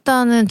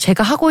일단은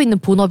제가 하고 있는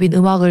본업인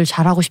음악을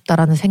잘하고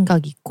싶다라는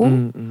생각이 있고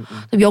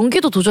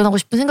연기도 도전하고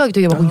싶은 생각이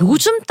되게 많고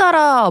요즘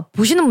따라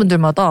보시는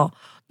분들마다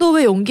너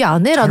왜 연기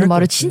안 해? 라는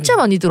말을 진짜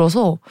많이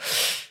들어서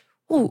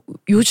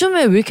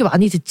요즘에 왜 이렇게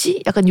많이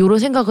듣지? 약간 이런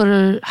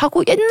생각을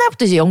하고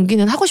옛날부터 이제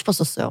연기는 하고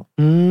싶었었어요.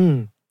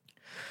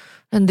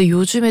 근데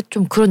요즘에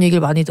좀 그런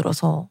얘기를 많이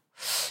들어서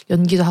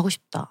연기도 하고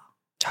싶다.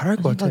 잘할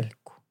것 같아.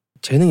 있고.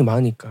 재능이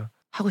많으니까.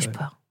 하고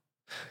싶어요.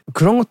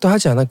 그런 것도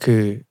하지 않아?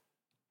 그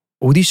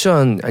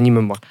오디션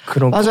아니면 막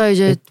그런 맞아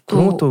이제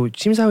그런 또 것도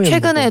심사위원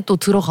최근에 보고. 또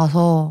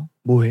들어가서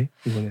뭐해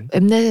이번엔?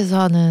 엠넷에서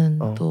하는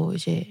또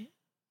이제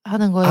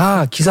하는 거에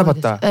기사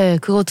봤다. 네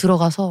그거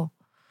들어가서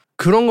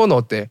그런 건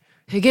어때?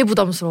 되게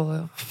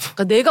부담스러워요.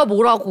 그러니까 내가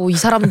뭐라고 이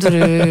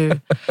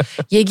사람들을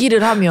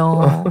얘기를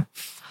하면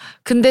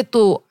근데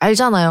또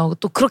알잖아요.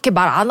 또 그렇게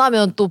말 안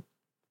하면 또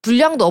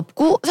분량도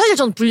없고 사실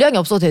전 분량이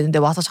없어도 되는데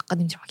와서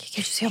작가님들 막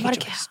얘기해 주세요. 막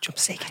이렇게 좀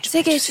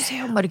세게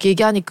해주세요. 막 이렇게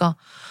얘기하니까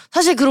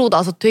사실 그러고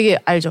나서 되게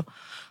알죠.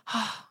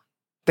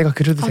 내가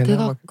그래도 되나?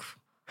 내가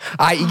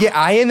이게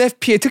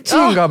INFP의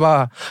특징인가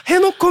봐.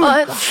 해놓고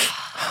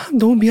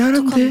너무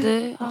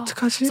미안한데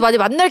어떡하지? 많이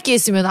만날 게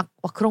있으면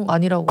막 그런 거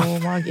아니라고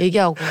막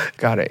얘기하고.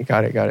 가래.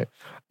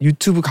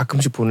 유튜브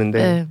가끔씩 보는데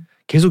네.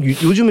 계속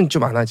요즘은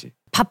좀 안 하지.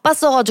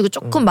 바빴어가지고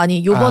조금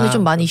많이 요번에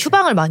좀 많이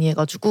휴방을 많이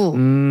해가지고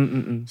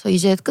그래서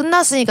이제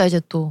끝났으니까 이제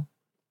또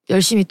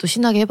열심히 또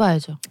신나게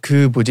해봐야죠.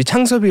 그 뭐지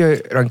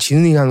창섭이랑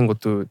진은이 하는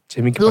것도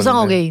재밌게 봤는데. 노상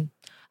어게인.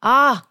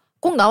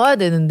 꼭 나와야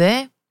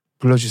되는데.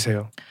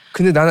 불러주세요.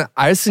 근데 나는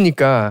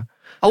알쓰니까.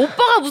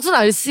 오빠가 무슨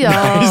알쓰야.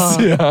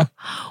 알쓰야.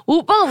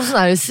 오빠가 무슨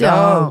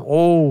알쓰야.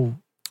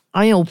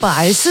 아니 오빠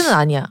알쓰는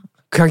아니야.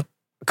 그냥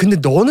근데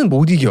너는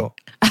못 이겨.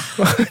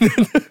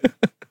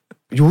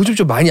 요즘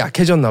좀 많이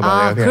약해졌나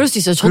봐. 그럴 수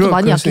있어요. 저도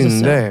많이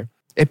약해졌어요.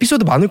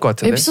 에피소드 많을 것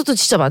같은데. 에피소드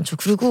진짜 많죠.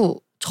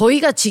 그리고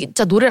저희가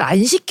진짜 노래를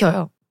안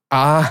시켜요.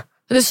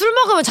 근데 술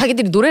먹으면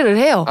자기들이 노래를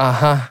해요.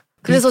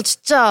 그래서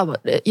진짜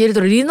예를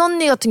들어 린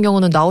언니 같은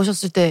경우는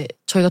나오셨을 때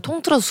저희가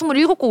통틀어서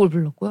 27곡을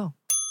불렀고요.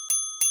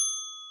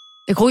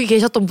 거기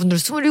계셨던 분들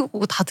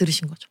 27곡 다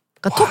들으신 거죠.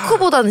 그러니까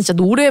토크보다는 진짜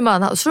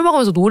노래만 술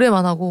먹으면서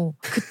노래만 하고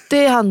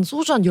그때 한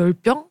소주 한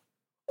 10병?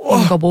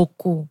 뭔가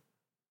먹고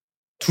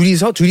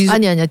둘이서?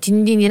 아니야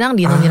딘딘이랑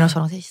리넌이랑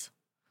저랑 셋이서.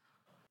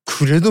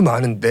 그래도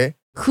많은데.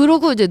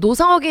 그러고 이제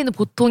노상어게인은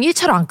보통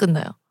 1차로 안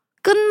끝나요.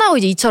 끝나고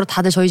이제 2차로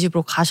다들 저희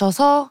집으로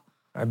가셔서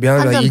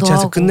미안하다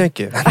 1차에서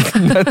끝낼게. 난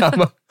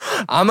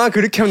아마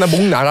그렇게 하면 나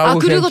목 나가고.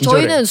 그리고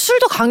저희는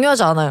술도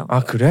강요하지 않아요.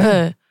 그래?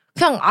 네.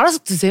 그냥 알아서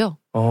드세요.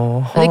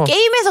 근데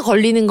게임에서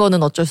걸리는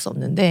거는 어쩔 수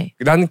없는데.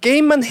 나는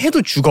게임만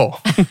해도 죽어.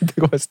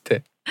 내가 봤을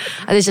때.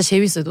 근데 진짜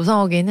재밌어요.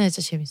 노상어게인은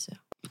진짜 재밌어요.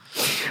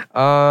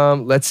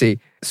 Let's see.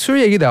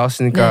 술 얘기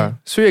나왔으니까 네.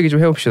 술 얘기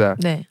좀 해봅시다.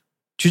 네.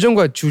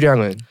 주종과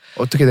주량은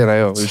어떻게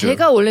되나요? 요즘?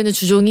 제가 원래는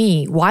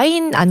주종이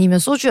와인 아니면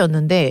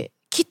소주였는데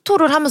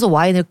키토를 하면서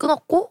와인을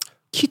끊었고.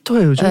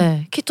 키토예요 요즘?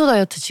 네. 키토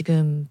다이어트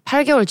지금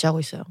 8개월째 하고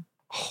있어요.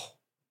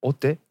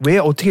 어때? 왜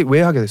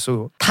하게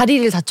됐어?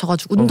 다리를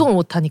다쳐가지고 운동을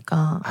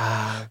못하니까.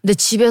 근데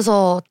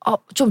집에서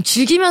좀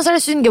즐기면서 할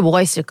수 있는 게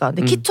뭐가 있을까?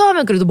 근데 키토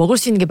하면 그래도 먹을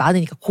수 있는 게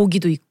많으니까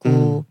고기도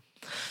있고.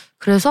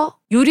 그래서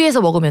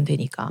요리해서 먹으면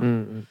되니까.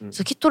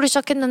 그래서 키토를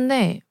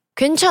시작했는데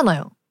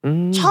괜찮아요.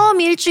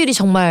 처음 일주일이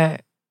정말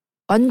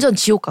완전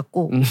지옥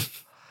같고.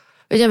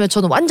 왜냐면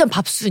저는 완전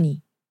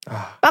밥순이.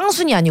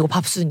 빵순이 아니고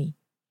밥순이.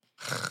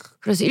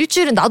 그래서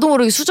일주일은 나도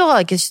모르게 수저가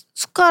이렇게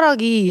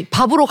숟가락이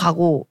밥으로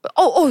가고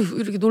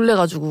이렇게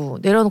놀래가지고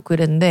내려놓고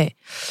이랬는데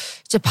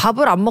이제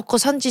밥을 안 먹고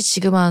산지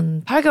지금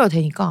한 8개월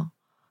되니까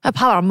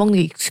밥 안 먹는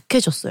게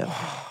익숙해졌어요.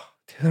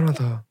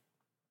 대단하다.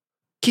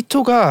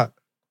 키토가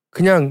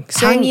그냥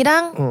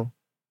당이랑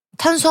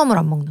탄수화물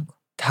안 먹는 거.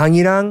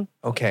 당이랑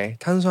오케이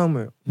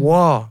탄수화물.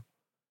 와.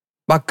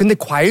 막 근데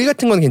과일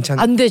같은 건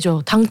괜찮아? 안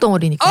되죠.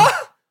 당덩어리니까.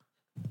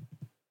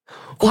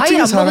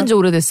 과일 안 먹은 지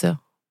오래됐어요.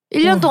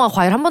 1년 동안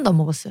과일 한 번도 안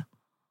먹었어요.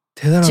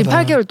 대단하다. 지금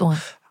 8개월 동안.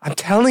 I'm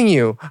telling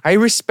you, I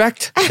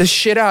respect the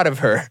shit out of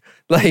her.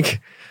 Like,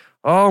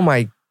 oh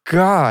my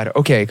god.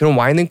 오케이, 그럼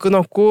와인은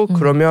끊었고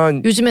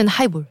그러면 요즘엔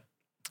하이볼.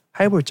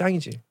 하이볼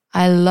짱이지.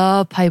 I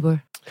love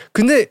하이볼.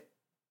 근데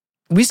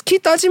위스키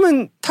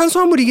따지면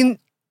탄수화물이긴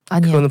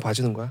아니에요. 그거는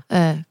봐주는 거야?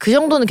 네, 그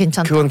정도는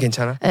괜찮다. 그건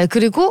괜찮아? 네,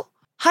 그리고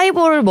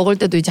하이볼을 먹을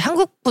때도 이제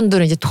한국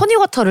분들은 이제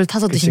토닉워터를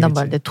타서 드신단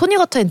말인데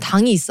토닉워터엔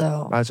당이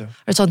있어요. 맞아.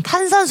 그래서 전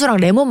탄산수랑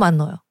레몬만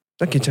넣어요.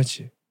 난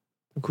괜찮지.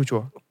 그거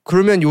좋아.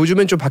 그러면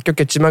요즘엔 좀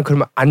바뀌었겠지만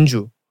그러면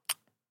안주.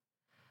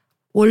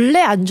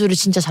 원래 안주를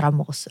진짜 잘 안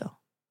먹었어요.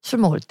 술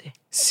먹을 때.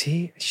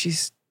 See,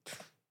 she's.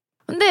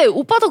 근데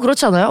오빠도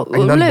그렇지 않아요?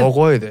 아니, 원래 난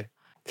먹어야 돼.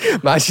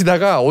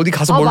 마시다가 어디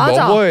가서 뭘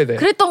맞아. 먹어야 돼.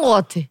 그랬던 것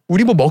같아.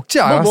 우리 뭐 먹지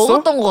않았어? 뭐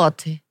먹었던 것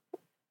같아.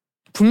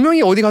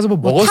 분명히 어디 가서 뭐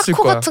먹었을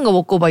타코 거야. 같은 거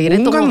먹고 막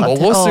이랬던 것 온갖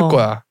같아. 먹었을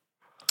거야.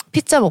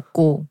 피자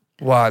먹고.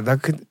 와,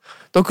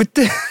 너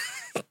그때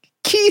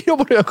키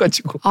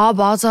잃어버려가지고.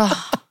 맞아.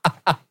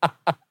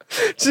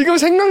 지금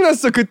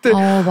생각났어 그때.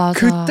 맞아.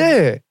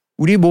 그때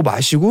우리 뭐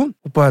마시고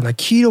오빠 나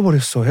키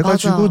잃어버렸어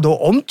해가지고 맞아. 너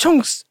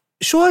엄청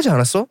쇼하지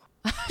않았어?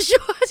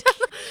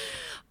 쇼하잖아.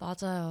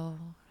 맞아요.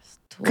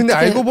 근데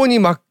알고 보니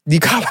막 네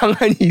가방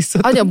안에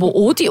있었던. 아니야 뭐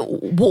어디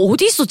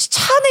있었지?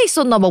 차 안에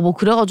있었나 봐. 뭐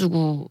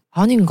그래가지고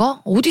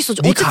아닌가? 어디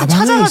있었지? 네 어쨌든 가방에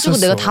찾아가지고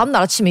있었어. 내가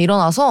다음날 아침에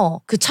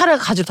일어나서 그 차를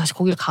가지고 다시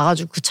거기를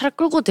가가지고 그 차를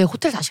끌고 내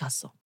호텔 다시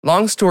갔어.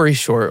 Long story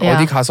short, 야.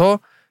 어디 가서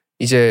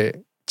이제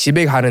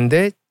집에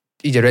가는데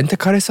이제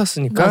렌트카를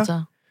했었으니까.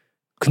 맞아.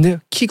 근데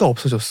키가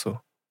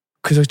없어졌어.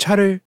 그래서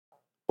차를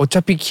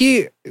어차피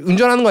키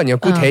운전하는 거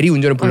아니었고 대리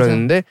운전을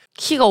불렀는데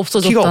키가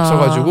없어졌다. 키가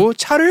없어가지고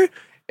차를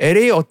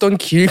LA 어떤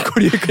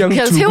길거리에 그냥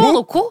두고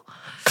세워놓고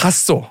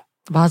갔어.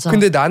 맞아.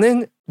 근데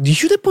나는 네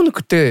휴대폰은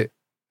그때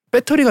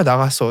배터리가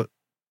나갔어.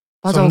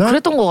 맞아. 썼나?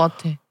 그랬던 것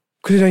같아.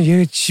 그래서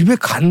얘 집에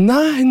갔나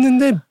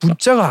했는데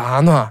문자가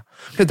안 와.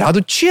 그래서 나도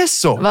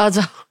취했어.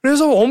 맞아.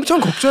 그래서 엄청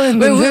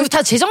걱정했는데 왜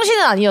다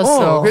제정신은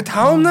아니었어. 그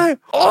다음날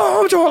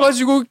엄청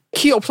와가지고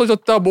키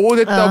없어졌다 뭐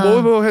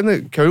됐다 뭐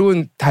했는데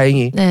결국은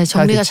다행히 네,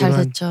 정리가 잘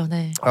잘 됐지만, 됐죠.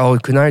 네.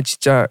 그날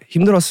진짜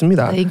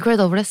힘들었습니다. 네,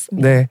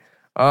 인크레더블했습니다. 네.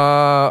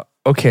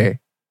 오케이.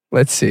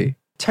 Let's see.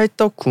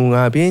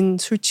 찰떡궁합인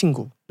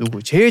술친구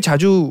누구? 제일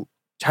자주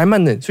잘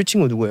맞는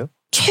술친구 누구예요?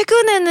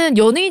 최근에는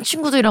연예인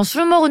친구들이랑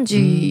술 먹은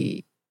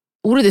지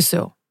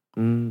오래됐어요.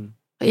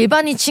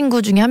 일반인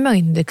친구 중에 한 명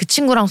있는데 그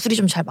친구랑 술이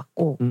좀 잘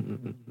맞고.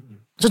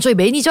 저희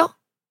매니저?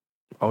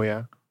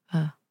 야.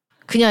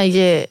 그냥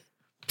이제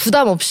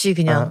부담 없이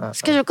그냥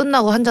스케줄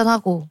끝나고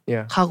한잔하고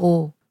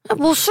가고.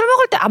 뭐 술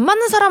먹을 때 안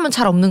맞는 사람은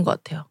잘 없는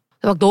것 같아요.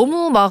 막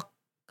너무 막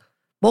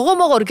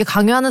먹어 이렇게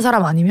강요하는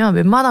사람 아니면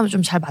웬만하면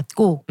좀 잘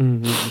맞고.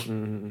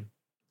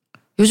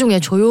 요즘 그냥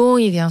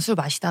조용히 그냥 술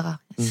마시다가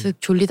슥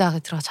졸리다가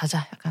들어가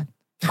자자 약간.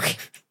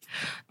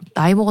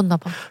 나이 먹었나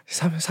봐.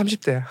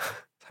 30대야.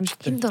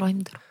 30대. 힘들어.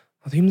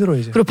 나도 힘들어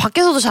이제. 그리고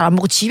밖에서도 잘 안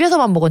먹고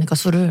집에서만 먹으니까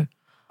술을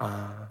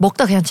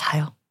먹다 그냥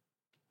자요.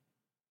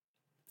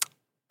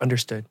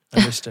 Understood.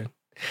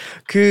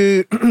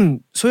 그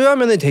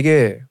소유하면은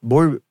되게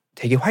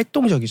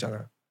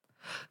활동적이잖아.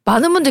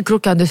 많은 분들이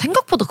그렇게 하는데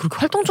생각보다 그렇게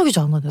활동적이지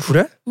않아. 내가.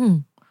 그래?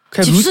 응.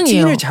 그냥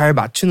집순이에요. 루틴을 잘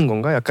맞추는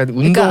건가? 약간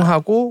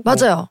운동하고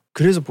맞아요.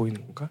 그래서 보이는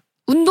건가?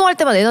 운동할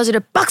때만 에너지를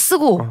빡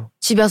쓰고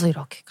집에 와서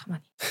이렇게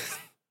가만히.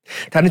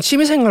 다른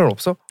취미 생활은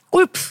없어?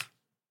 골프.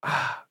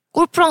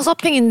 골프랑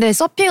서핑인데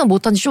서핑은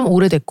못한 지 좀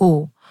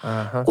오래됐고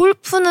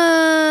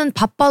골프는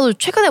바빠도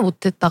최근에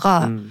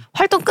못했다가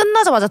활동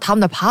끝나자마자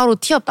다음날 바로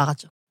티업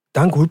나갔죠.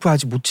 난 골프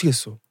아직 못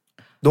치겠어.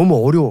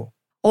 너무 어려워.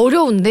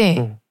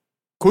 어려운데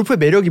골프의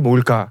매력이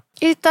뭘까?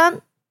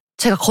 일단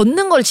제가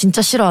걷는 걸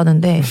진짜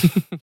싫어하는데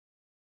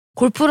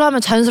골프를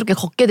하면 자연스럽게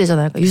걷게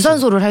되잖아요. 그러니까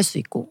유산소를 할 수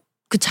있고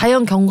그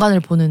자연 경관을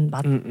보는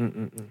맛.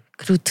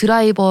 그리고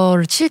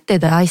드라이버를 칠 때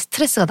나의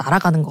스트레스가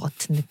날아가는 것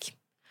같은 느낌.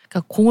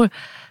 그러니까 공을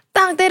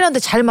땅 때렸는데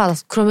잘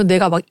맞았어. 그러면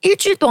내가 막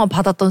일주일 동안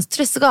받았던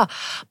스트레스가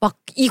막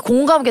이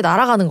공감하게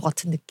날아가는 것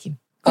같은 느낌.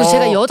 그리고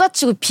제가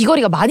여자치고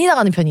비거리가 많이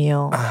나가는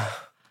편이에요.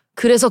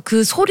 그래서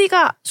그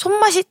소리가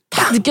손맛이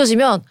딱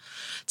느껴지면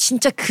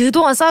진짜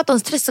그동안 쌓였던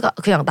스트레스가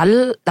그냥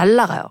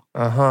날라가요.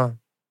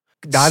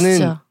 나는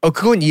진짜.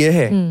 그건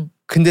이해해.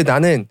 근데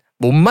나는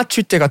못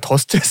맞출 때가 더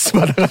스트레스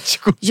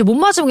받아가지고 이제 못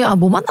맞으면 그냥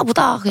못 맞나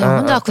보다. 그냥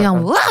혼자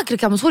그냥 으악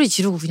이렇게 하면 소리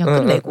지르고 그냥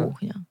끝내고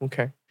그냥.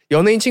 오케이.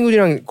 연예인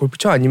친구들이랑 골프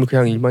쳐? 아니면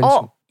그냥 일반인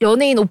친구?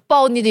 연예인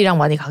오빠 언니들이랑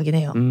많이 가긴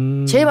해요.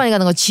 제일 많이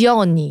가는 건 지영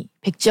언니,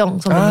 백지영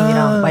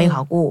선배님이랑 많이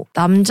가고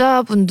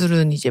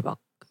남자분들은 이제 막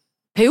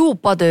배우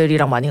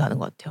오빠들이랑 많이 가는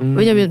것 같아요.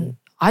 왜냐면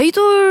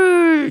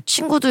아이돌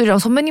친구들이랑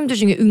선배님들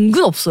중에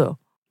은근 없어요.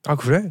 아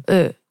그래?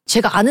 네.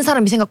 제가 아는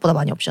사람이 생각보다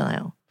많이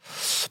없잖아요.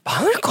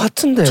 많을 것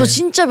같은데. 저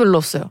진짜 별로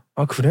없어요.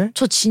 아 그래?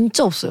 저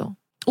진짜 없어요.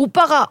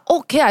 오빠가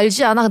걔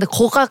알지 않아? 근데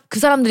거가 그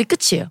사람들이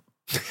끝이에요.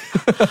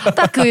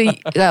 딱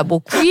그러니까 뭐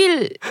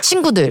 9일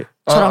친구들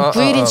저랑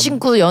 9일인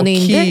친구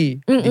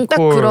연예인들 딱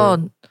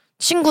그런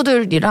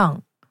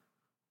친구들이랑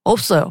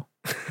없어요.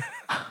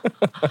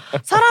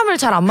 사람을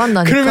잘 안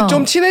만나니까. 그러면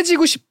좀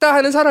친해지고 싶다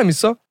하는 사람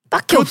있어?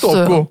 딱히 그것도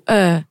없어요. 없고.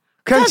 네.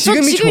 그냥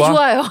지금이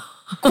좋아요.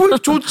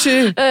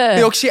 좋지. 네.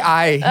 역시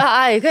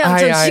그냥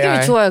전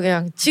지금이 좋아요.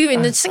 그냥 지금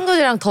있는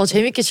친구들이랑 더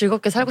재밌게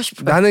즐겁게 살고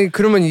싶어요. 나는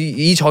그러면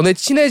이 전에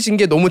친해진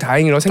게 너무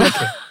다행이라고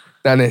생각해.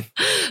 나는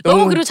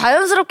너무 그리고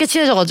자연스럽게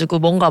친해져가지고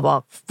뭔가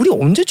막 우리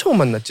언제 처음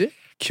만났지?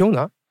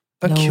 기억나?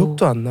 난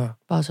기억도 안 나.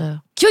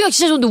 맞아요. 기억력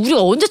진짜 좋은데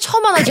우리가 언제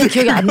처음 만났지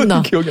기억이 안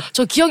나.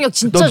 저 기억력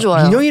진짜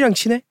좋아요. 민영이랑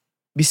친해?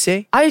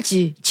 미세?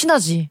 알지.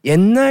 친하지.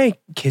 옛날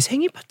걔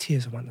생일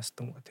파티에서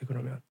만났었던 것 같아.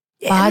 그러면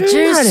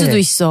맞을 수도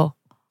있어.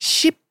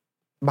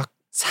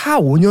 4,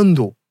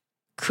 5년도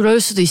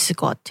그럴 수도 있을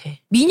것 같아.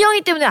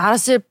 민영이 때문에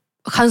알았을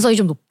가능성이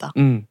좀 높다.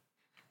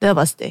 내가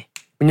봤을 때.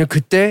 왜냐면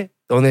그때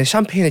너네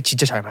샴페인을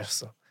진짜 잘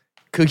마셨어.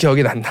 그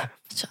기억이 난다.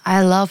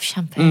 I love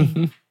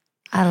champagne.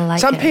 I like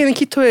샴페인은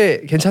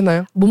키토에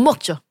괜찮나요? 못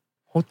먹죠.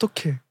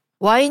 어떡해.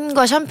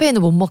 와인과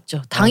샴페인은 못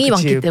먹죠. 당이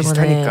많기 때문에.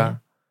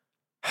 비슷하니까.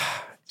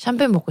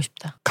 샴페인 먹고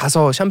싶다.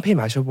 가서 샴페인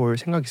마셔볼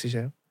생각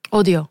있으세요?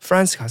 어디요?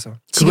 프랑스 가서.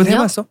 지금요? 그건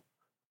해봤어?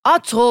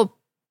 저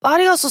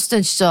파리 갔었을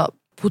땐 진짜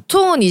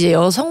보통은 이제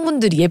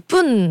여성분들이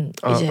예쁜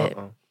이제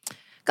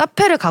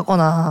카페를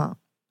가거나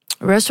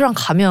레스토랑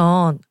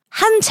가면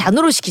한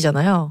잔으로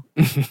시키잖아요.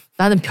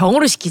 나는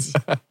병으로 시키지.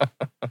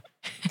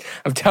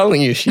 I'm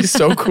telling you, she's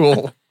so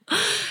cool.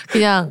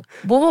 그냥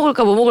뭐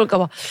먹을까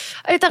막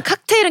일단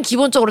칵테일은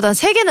기본적으로 일단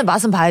 3개는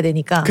맛은 봐야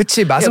되니까.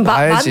 그치, 맛은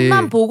봐야지.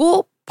 맛만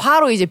보고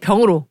바로 이제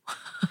병으로.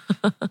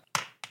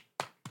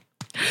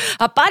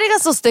 파리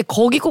갔었을 때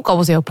거기 꼭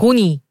가보세요.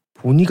 보니.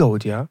 보니가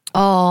어디야?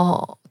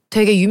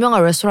 되게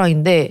유명한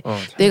레스토랑인데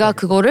내가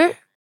그거를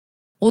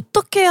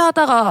어떻게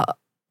하다가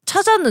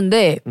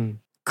찾았는데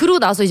그러고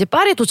나서 이제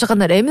파리에 도착한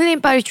날 에밀린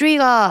파리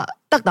 3가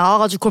딱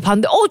나와가지고 그걸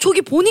봤는데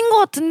저기 보니인 것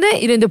같은데?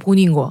 이랬는데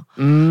보니인 거야.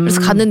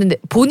 그래서 갔는데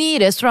보니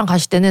레스토랑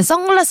가실 때는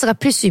선글라스가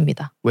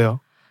필수입니다. 왜요?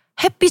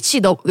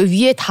 햇빛이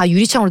위에 다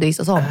유리창으로 돼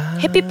있어서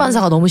햇빛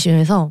반사가 너무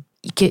심해서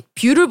이렇게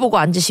뷰를 보고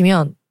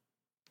앉으시면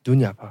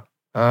눈이 아파.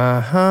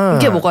 아하.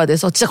 이렇게 먹어야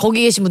돼서 진짜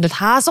거기 계신 분들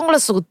다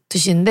선글라스 쓰고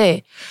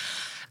드시는데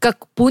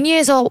그러니까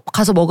보니에서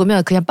가서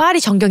먹으면 그냥 파리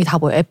전경이 다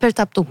보여.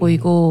 에펠탑도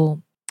보이고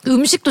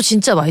음식도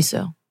진짜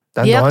맛있어요.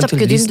 난 예약 너한테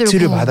잡기도 리스트를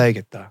힘들고.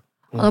 받아야겠다.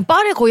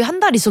 파리에 거의 한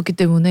달 있었기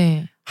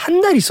때문에.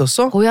 한 달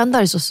있었어? 거의 한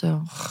달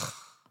있었어요.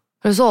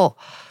 그래서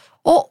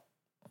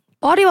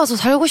파리 와서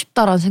살고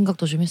싶다라는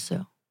생각도 좀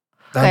했어요.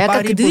 그러니까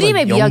약간 그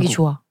느림의 미학이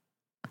좋아.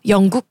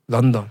 영국?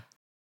 런던.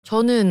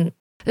 저는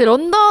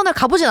런던을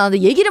가보진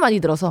않았는데 얘기를 많이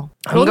들어서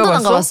런던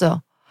안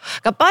가봤어요.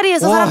 그러니까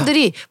파리에서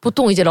사람들이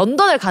보통 이제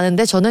런던을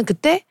가는데 저는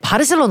그때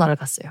바르셀로나를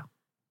갔어요.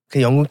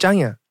 그 영국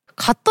짱이야.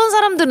 갔던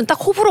사람들은 딱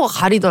호불호가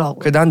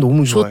가리더라고요. 난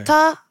너무 좋아해.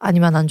 좋다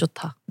아니면 안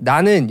좋다.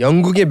 나는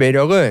영국의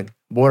매력은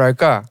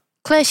뭐랄까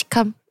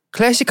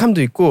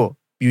클래식함도 있고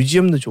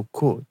뮤지엄도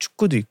좋고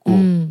축구도 있고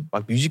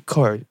막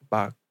뮤지컬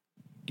막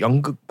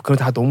연극 그런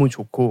다 너무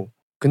좋고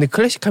근데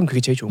클래식함 그게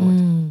제일 좋은 것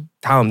같아.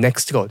 다음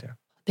넥스트가 어디야?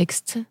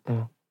 넥스트?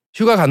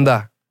 휴가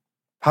간다.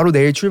 바로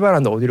내일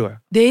출발한다. 어디로 가요?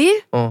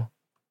 내일?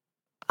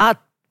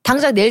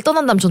 당장 내일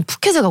떠난다면 전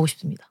푸켓을 가고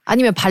싶습니다.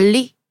 아니면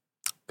발리?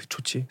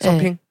 좋지.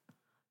 서핑? 네.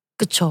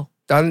 그쵸.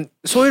 난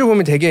소희를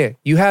보면 되게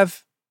you have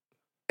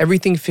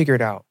everything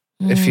figured out.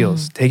 It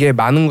feels. 되게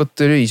많은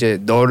것들을 이제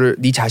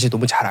네 자신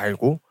너무 잘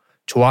알고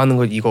좋아하는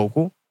건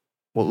이거고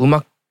뭐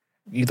음악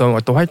이런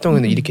어떤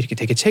활동에는 이렇게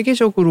되게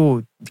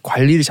체계적으로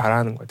관리를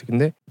잘하는 것 같아요.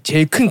 근데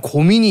제일 큰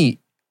고민이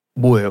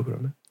뭐예요,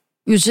 그러면?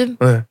 요즘?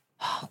 네.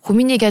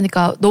 고민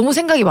얘기하니까 너무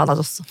생각이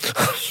많아졌어.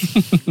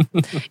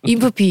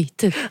 인프피,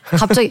 특.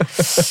 갑자기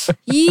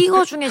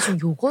이거 중에 지금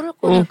요거를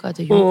꺼낼까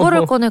돼.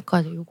 요거를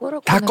꺼낼까 돼.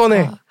 요거를 다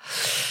꺼내.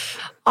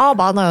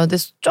 많아요. 근데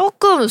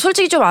조금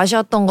솔직히 좀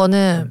아쉬웠던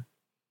거는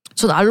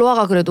전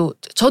알로하가 그래도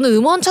저는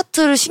음원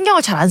차트를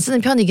신경을 잘 안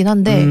쓰는 편이긴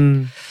한데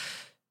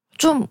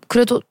좀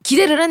그래도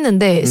기대를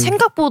했는데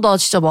생각보다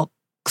진짜 막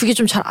그게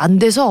좀 잘 안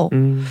돼서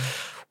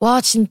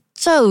와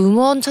진짜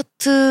음원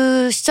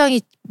차트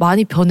시장이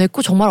많이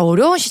변했고 정말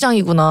어려운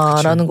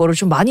시장이구나라는 그쵸. 거를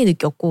좀 많이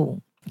느꼈고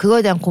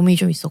그거에 대한 고민이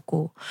좀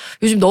있었고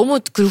요즘 너무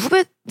그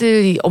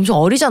후배들이 엄청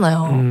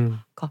어리잖아요.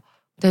 그러니까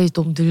내가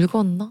너무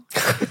늙었나?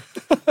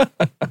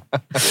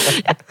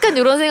 약간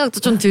이런 생각도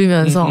좀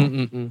들면서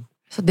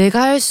그래서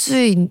내가 할 수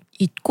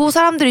있고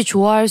사람들이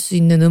좋아할 수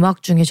있는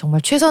음악 중에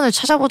정말 최선을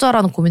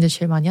찾아보자라는 고민을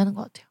제일 많이 하는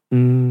것 같아요.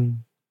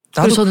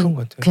 나도 저는 그런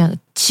것 같아요. 그냥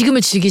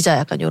지금을 즐기자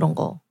약간 이런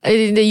거.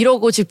 근데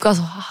이러고 집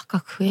가서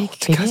아까 그 얘기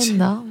괜히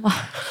했나?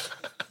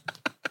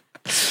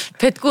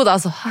 뱉고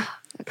나서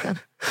약간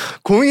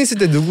고민했을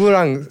때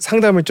누구랑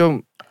상담을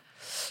좀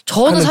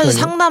저는 사실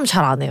편이에요? 상담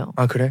잘 안 해요.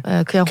 아 그래?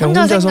 네, 그냥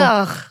혼자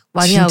생각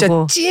많이 진짜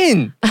하고.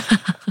 찐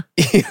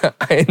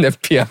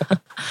INFP야.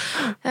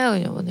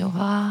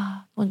 그냥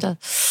혼자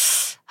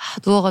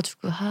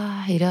누워가지고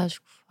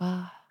이래가지고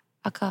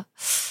아까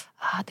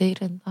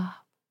내일은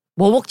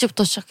뭐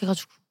먹지부터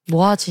시작해가지고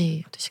뭐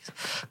하지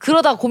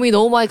그러다 고민이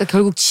너무 많으니까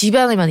결국 집에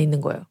안에만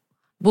있는 거예요.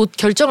 뭐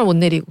결정을 못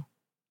내리고.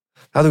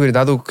 나도 그래.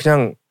 나도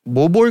그냥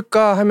뭐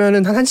볼까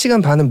하면은 한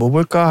 1시간 반은 뭐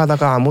볼까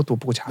하다가 아무것도 못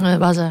보고 자. 네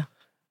맞아요.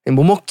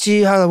 뭐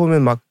먹지 하다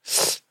보면 막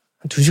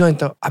 2시간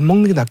있다 안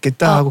먹는 게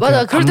낫겠다 하고 맞아.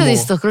 그냥 그럴 안 때도 먹어.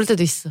 있어. 그럴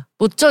때도 있어.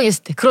 못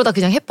정했을 때. 그러다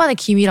그냥 햇반에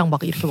김이랑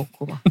막 이렇게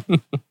먹고 막.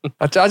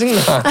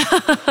 짜증나.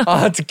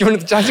 듣기만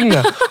해도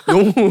짜증나.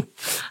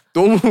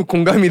 너무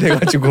공감이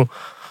돼가지고.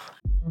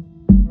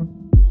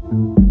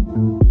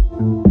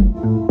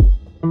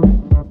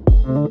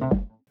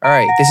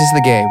 Alright, this is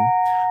the game.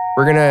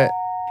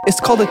 It's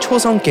called the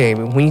초성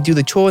game. When you do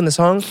the 초 in the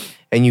song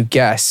and you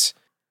guess.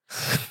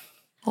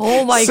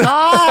 Oh my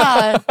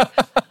god.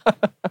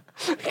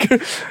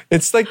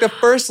 It's like the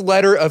first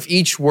letter of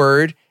each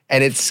word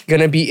and it's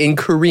gonna be in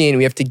Korean.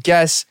 We have to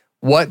guess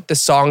what the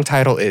song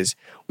title is.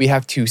 We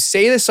have to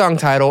say the song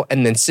title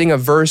and then sing a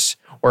verse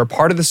or a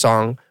part of the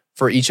song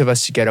for each of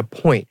us to get a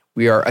point.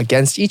 We are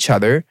against each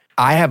other.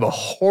 I have a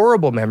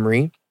horrible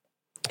memory.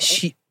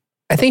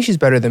 I think she's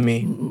better than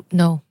me.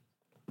 No.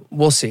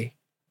 We'll see.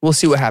 We'll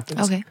see what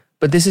happens. Okay.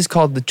 But this is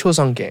called the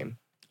초성 game.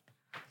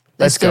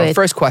 Let's do go. it.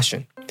 First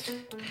question.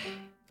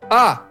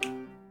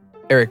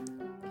 Eric.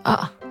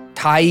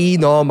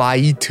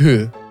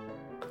 다이너마이트.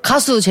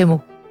 가수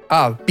제목.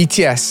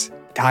 BTS.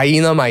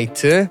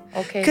 다이너마이트.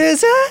 Okay.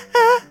 Cause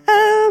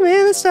I'm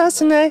in the stars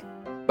tonight.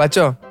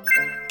 맞죠?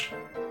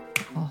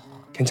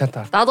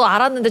 괜찮다. 나도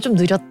알았는데 좀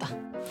느렸다.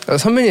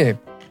 선배님.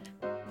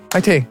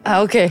 화이팅.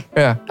 오케이.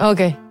 Yeah.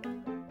 오케이.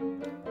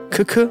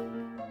 크크.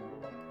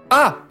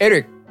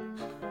 에릭.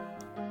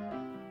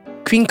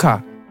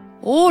 퀸카.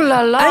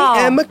 오랄라.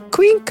 I am a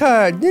queen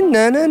card.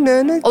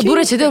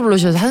 노래 제대로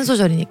불러주셔서 한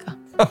소절이니까.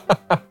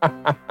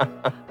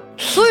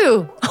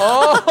 소유.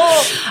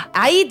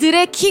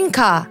 아이들의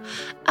킹카.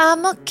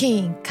 I'm a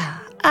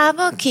킹카. I'm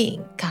a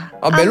킹카.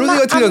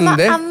 멜로디가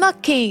틀렸는데? I'm a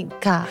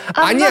킹카.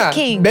 아니야.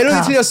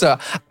 멜로디 틀렸어.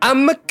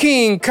 I'm a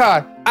king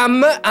card.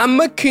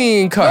 I'm a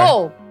king card.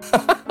 No.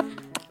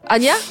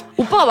 아니야?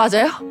 오빠가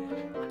맞아요?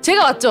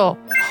 제가 맞죠?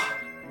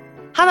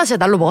 하나 제가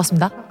날로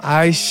먹었습니다.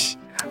 아이씨.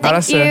 Thank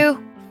알았어요. you.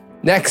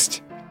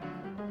 Next.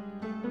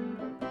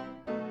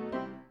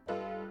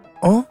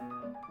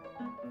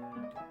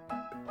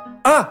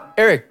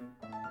 에릭.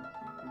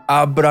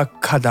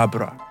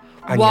 아브라카다브라.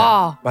 아니야.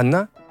 와.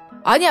 맞나?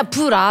 아니야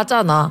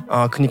브라잖아.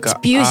 그니까.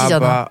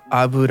 비읍이잖아.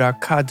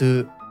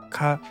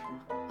 아브라카드카.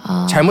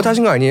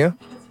 잘못하신 거 아니에요?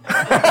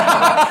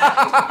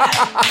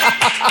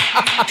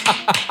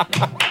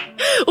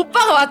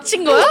 오빠가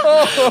맞힌 거야?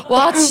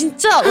 와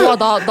진짜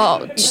나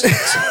진짜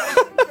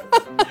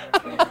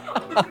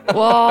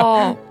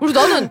와 그리고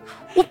나는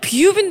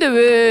비읍인데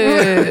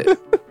왜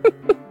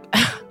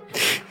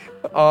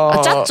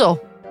짰죠?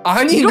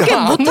 아니 이렇게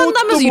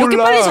못한다면서 이렇게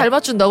빨리 잘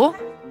맞춘다고?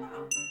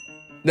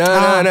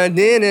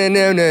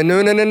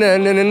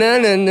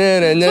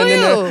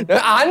 소유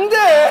안돼.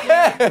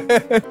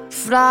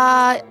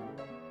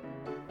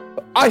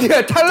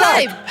 아니야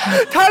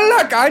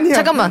탈락 아니야.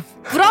 잠깐만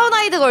브라운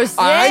아이드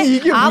걸스의 아니,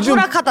 이게 무슨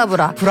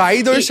아브라카다브라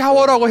브라이덜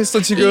샤워라고 했어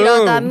지금.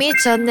 이러다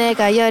미쳐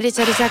내가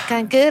열이저리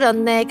착한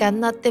그런 내가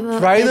너 때문에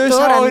브라이덜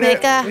돌아 샤워를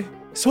내가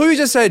소유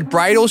just said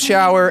bridal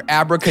shower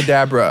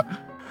abracadabra.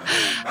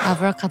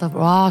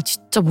 아브라카다브라 와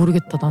진짜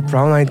모르겠다 나는.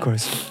 브라운 아이드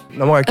걸스.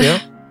 넘어갈게요.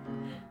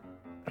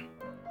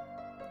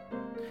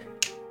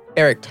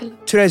 에릭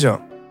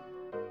트레저.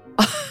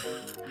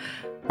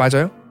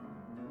 맞아요?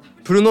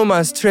 브루노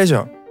마스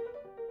트레저.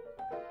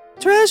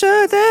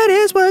 Treasure, that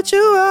is what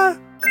you are.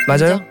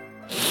 맞아요?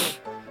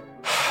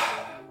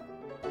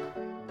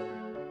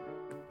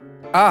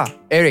 아,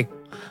 에릭.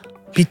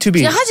 B2B.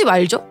 그냥 하지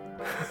말죠.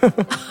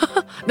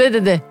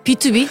 네네네.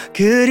 B2B.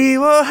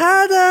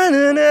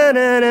 그리워하다는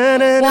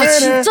와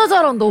진짜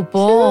잘한다 오빠.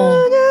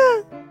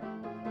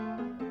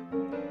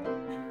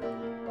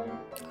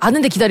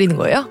 아는데 기다리는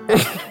거예요?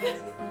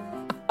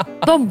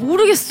 난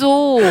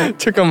모르겠어.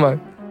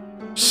 잠깐만.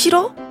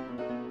 싫어?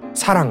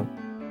 사랑.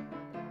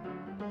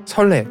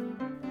 설레.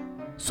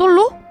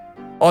 솔로?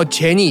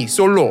 제니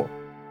솔로.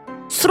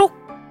 수록?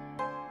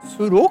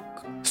 수록?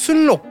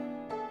 순록.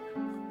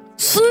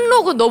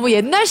 순록은 너무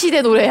옛날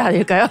시대 노래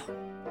아닐까요?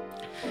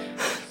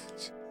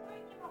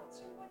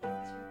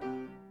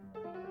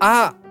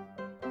 아,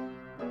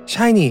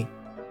 샤이니.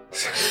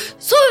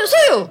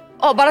 소유.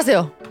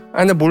 말하세요.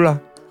 아, 나 몰라.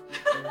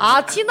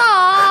 아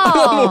티나.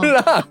 나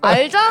몰라.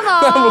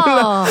 알잖아. 나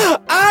몰라.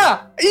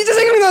 아, 이제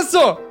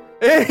생각났어.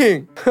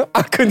 에잉.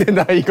 아, 근데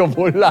나 이거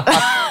몰라.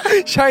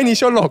 샤이니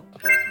셜록.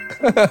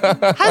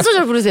 한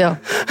소절 부르세요.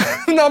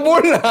 나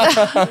몰라.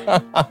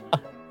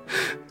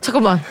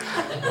 잠깐만.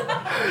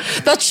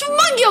 나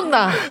춤만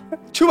기억나.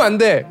 춤 안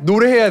돼.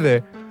 노래해야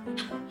돼.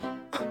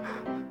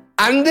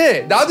 안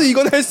돼. 나도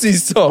이건 할 수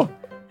있어.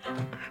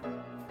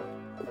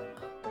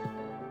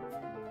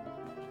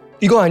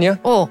 이거 아니야?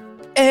 안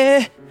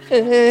해.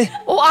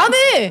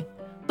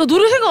 나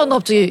노래 생각 안 나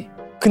갑자기.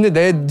 근데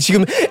내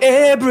지금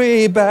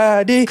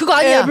everybody 그거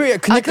아니야.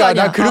 그니까 그거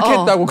아니야. 나 그렇게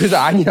했다고. 그래서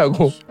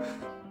아니라고.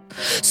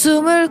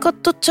 숨을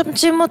것도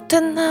참지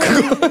못했나.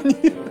 그거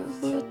아니야.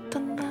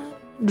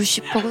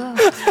 루시퍼구나.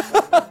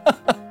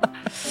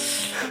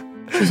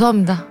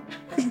 죄송합니다.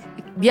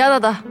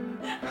 미안하다.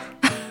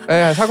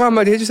 예, 사과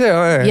한마디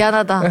해주세요. 예.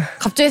 미안하다.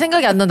 갑자기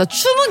생각이 안 난다.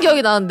 춤은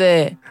기억이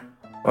나는데.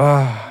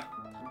 와,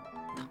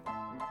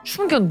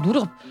 춤은 기억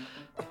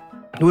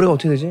노래가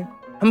어떻게 되지?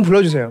 한번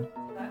불러주세요.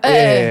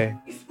 예.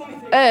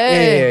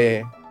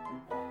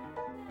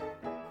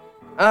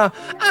 아,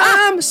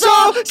 I'm so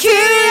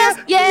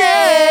curious.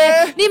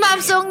 yeah. 네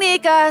맘속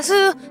네가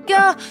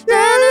숙여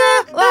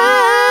나와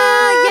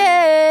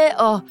yeah.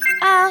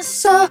 I'm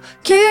so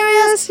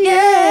curious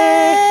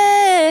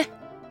yeah.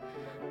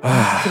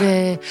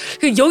 그래.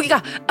 그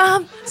여기가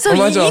I'm so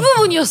맞아. 이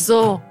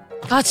부분이었어.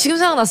 아 지금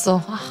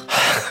생각났어.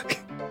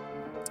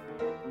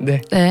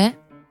 네.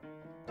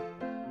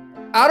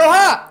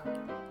 아로하.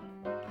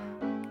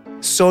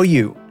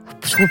 SOYOU.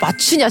 저거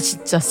맞추냐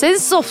진짜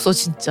센스 없어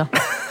진짜.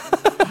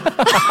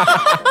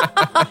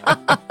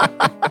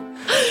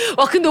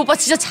 와 근데 오빠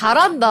진짜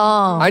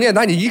잘한다. 아니야,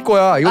 난 이길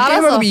거야. 이거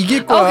알았어. 게임하면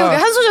이길 거야. 오케이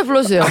한 소절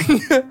불러주세요.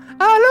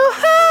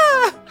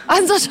 아로하.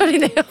 한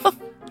소절이네요.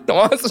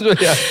 한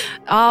소절이야.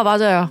 아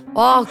맞아요.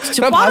 와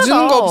진짜 난 빠르다.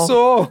 봐주는 거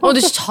없어. 근데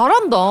진짜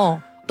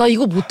잘한다. 나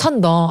이거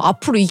못한다.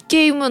 앞으로 이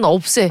게임은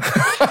없애.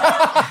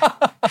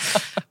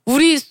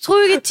 우리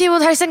소유기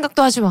팀은 할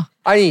생각도 하지 마.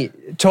 아니,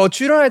 저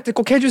출연할 때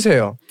꼭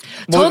해주세요.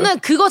 저는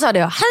그거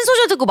잘해요. 한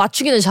소절 듣고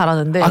맞추기는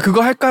잘하는데. 아,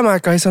 그거 할까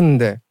말까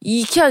했었는데.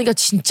 이렇게 하니까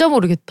진짜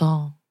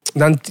모르겠다.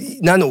 난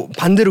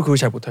반대로 그거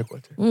잘 못할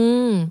것 같아.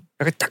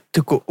 약간 딱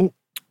듣고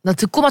나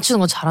듣고 맞추는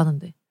건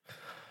잘하는데.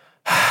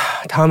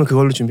 다음에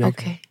그걸로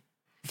준비할게. 오케이.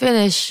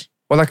 finish.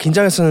 나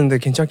긴장했었는데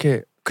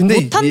괜찮게.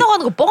 근데 못한다고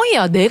하는 거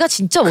뻥이야. 내가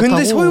진짜 못하고.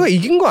 근데 소유가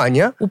이긴 거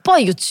아니야? 오빠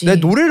이겼지. 내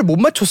노래를 못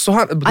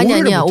맞췄어.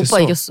 아니야. 못했어.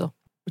 오빠 이겼어.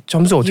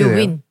 점수 어떻게 You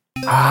돼요? win.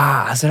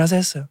 아,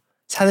 아슬아슬했어요.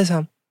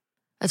 4대3.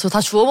 저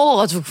다 주워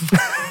먹어가지고.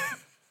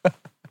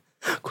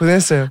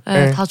 고생했어요.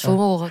 네, 다 주워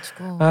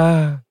먹어가지고.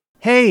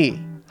 Hey,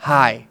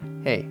 hi,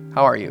 hey,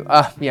 how are you?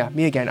 Yeah,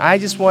 me again. I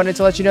just wanted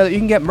to let you know that you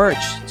can get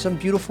merch. Some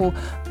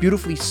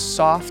beautifully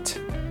soft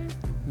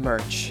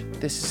merch.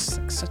 This is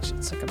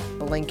it's like a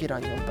blanket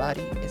on your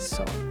body. It's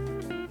so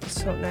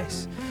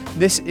nice.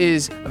 This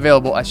is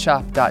available at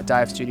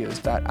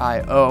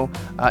shop.divestudios.io.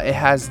 It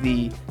has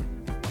the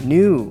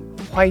new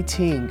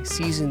Whiting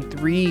Season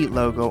 3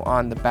 logo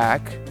on the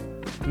back.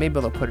 Maybe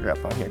I'll put it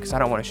up on here because I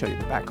don't want to show you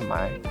the back of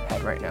my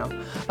head right now.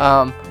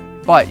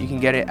 But you can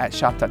get it at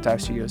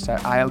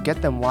shop.divestudios.io.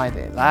 Get them while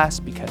they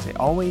last because they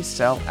always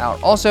sell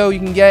out. Also, you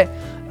can get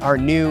our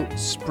new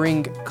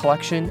spring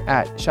collection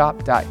at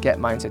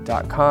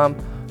shop.getmindset.com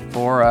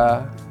for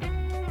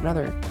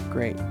another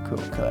great, cool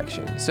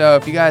collection. So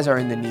if you guys are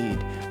in the need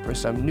for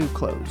some new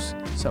clothes,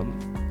 some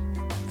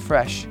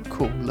fresh,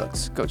 cool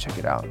looks, go check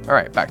it out. All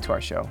right, back to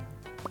our show.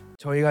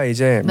 저희가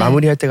이제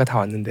마무리할 때가 다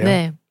왔는데요.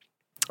 네.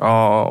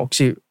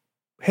 혹시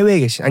해외에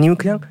계신 아니면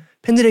그냥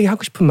팬들에게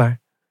하고 싶은 말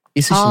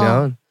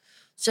있으시면.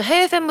 진짜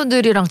해외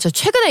팬분들이랑 제가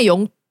최근에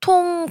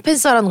영통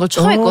팬싸라는 걸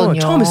처음 했거든요.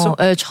 처음 했어?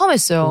 네, 처음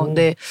했어요.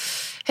 근데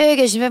해외에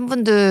계신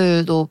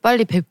팬분들도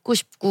빨리 뵙고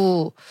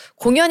싶고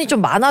공연이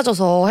좀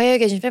많아져서 해외에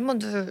계신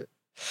팬분들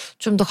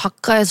좀 더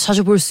가까이서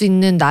자주 볼 수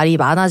있는 날이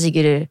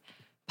많아지기를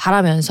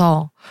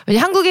바라면서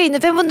왜냐면 한국에 있는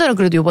팬분들은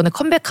그래도 이번에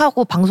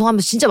컴백하고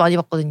방송하면서 진짜 많이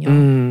봤거든요.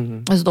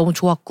 그래서 너무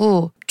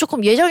좋았고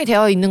조금 예정이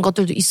되어 있는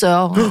것들도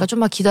있어요. 그러니까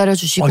좀만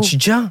기다려주시고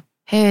진짜?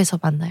 해외에서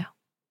만나요.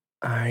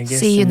 알겠습니다.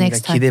 See you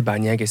next time. 기대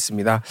많이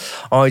하겠습니다.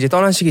 이제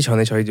떠나시기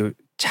전에 저희도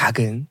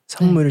작은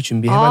선물을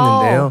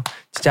준비해봤는데요.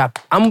 진짜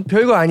아무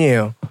별거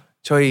아니에요.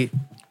 저희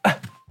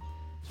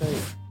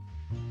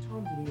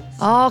처음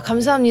드리겠습니다.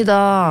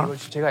 감사합니다. 이거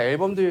제가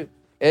앨범들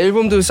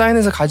앨범도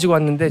사인해서 가지고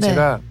왔는데 네.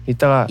 제가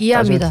이따가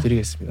이해합니다. 나중에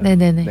드리겠습니다.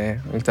 네네네. 네,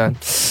 일단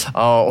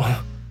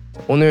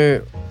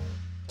오늘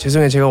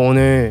죄송해요. 제가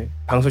오늘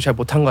방송 잘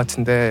못한 것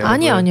같은데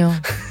아니요.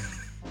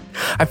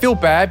 I feel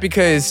bad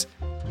because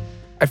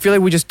I feel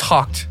like we just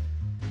talked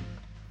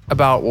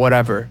about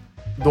whatever.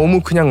 너무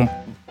그냥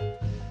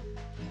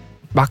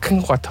막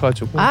한 것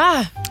같아가지고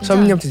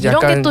서민님한테 이런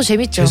약간 게 또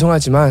재밌죠.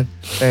 죄송하지만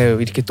네,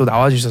 이렇게 또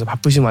나와주셔서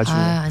바쁘신 와중에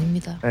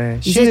아닙니다. 네,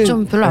 이제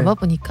좀 별로 안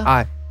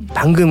바쁘니까.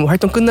 방금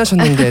활동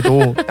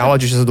끝나셨는데도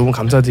나와주셔서 너무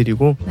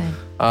감사드리고 네.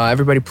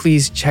 Everybody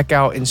please check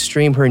out and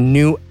stream her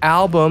new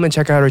album and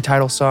check out her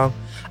title song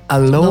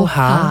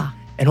Aloha.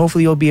 And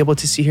hopefully you'll be able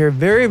to see her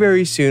very,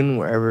 very soon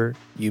wherever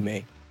you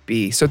may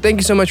be. So thank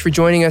you so much for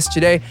joining us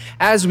today.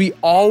 As we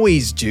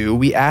always do,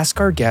 we ask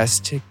our guests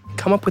to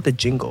come up with a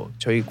jingle.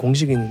 저희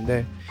공식이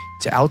있는데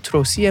이제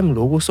아우트로 CM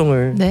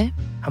로고송을 네.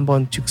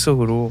 한번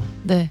즉석으로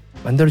네.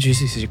 만들어줄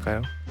수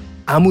있으실까요?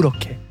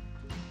 아무렇게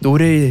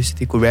노래가 될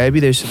수도 있고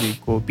랩이 될 수도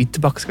있고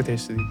비트박스가 될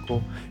수도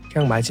있고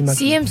그냥 마지막에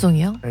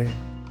CM송이요? 네.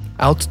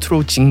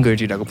 아우트로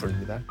징글이라고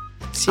부릅니다.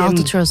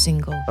 아우트로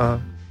싱글.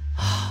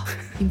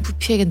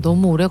 인프피에겐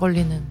너무 오래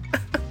걸리는.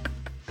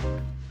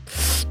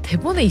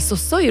 대본에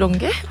있었어 이런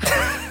게?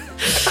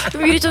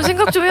 미리 좀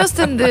생각 좀 해왔을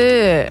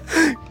텐데.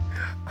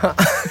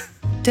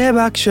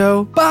 대박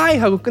쇼 바이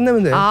하고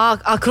끝나면 돼.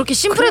 그렇게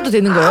심플해도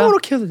되는 거예요?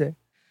 아무렇게 해도 돼.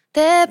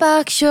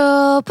 대박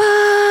쇼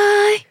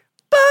바이.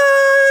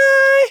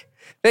 Bye.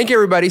 Thank you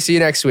everybody. See you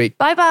next week.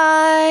 Bye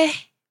bye.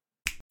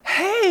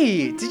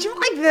 Hey, did you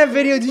like that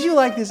video? Did you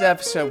like this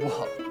episode?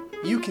 Well,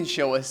 you can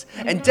show us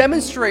and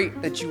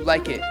demonstrate that you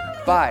like it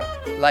by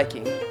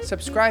liking,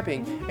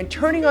 subscribing, and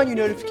turning on your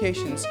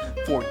notifications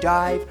for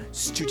Dive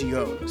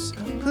Studios.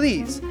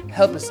 Please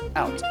help us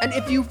out. And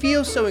if you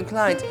feel so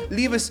inclined,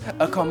 leave us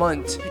a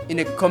comment in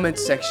the comment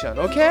section,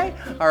 okay?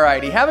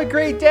 Alrighty, have a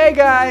great day,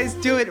 guys.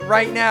 Do it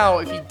right now.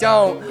 If you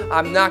don't,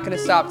 I'm not gonna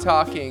stop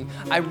talking.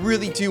 I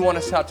really do want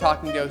to stop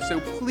talking though, so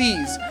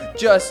please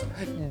just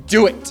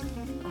do it.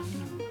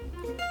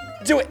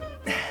 Do it.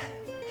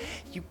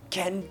 You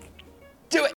can do it.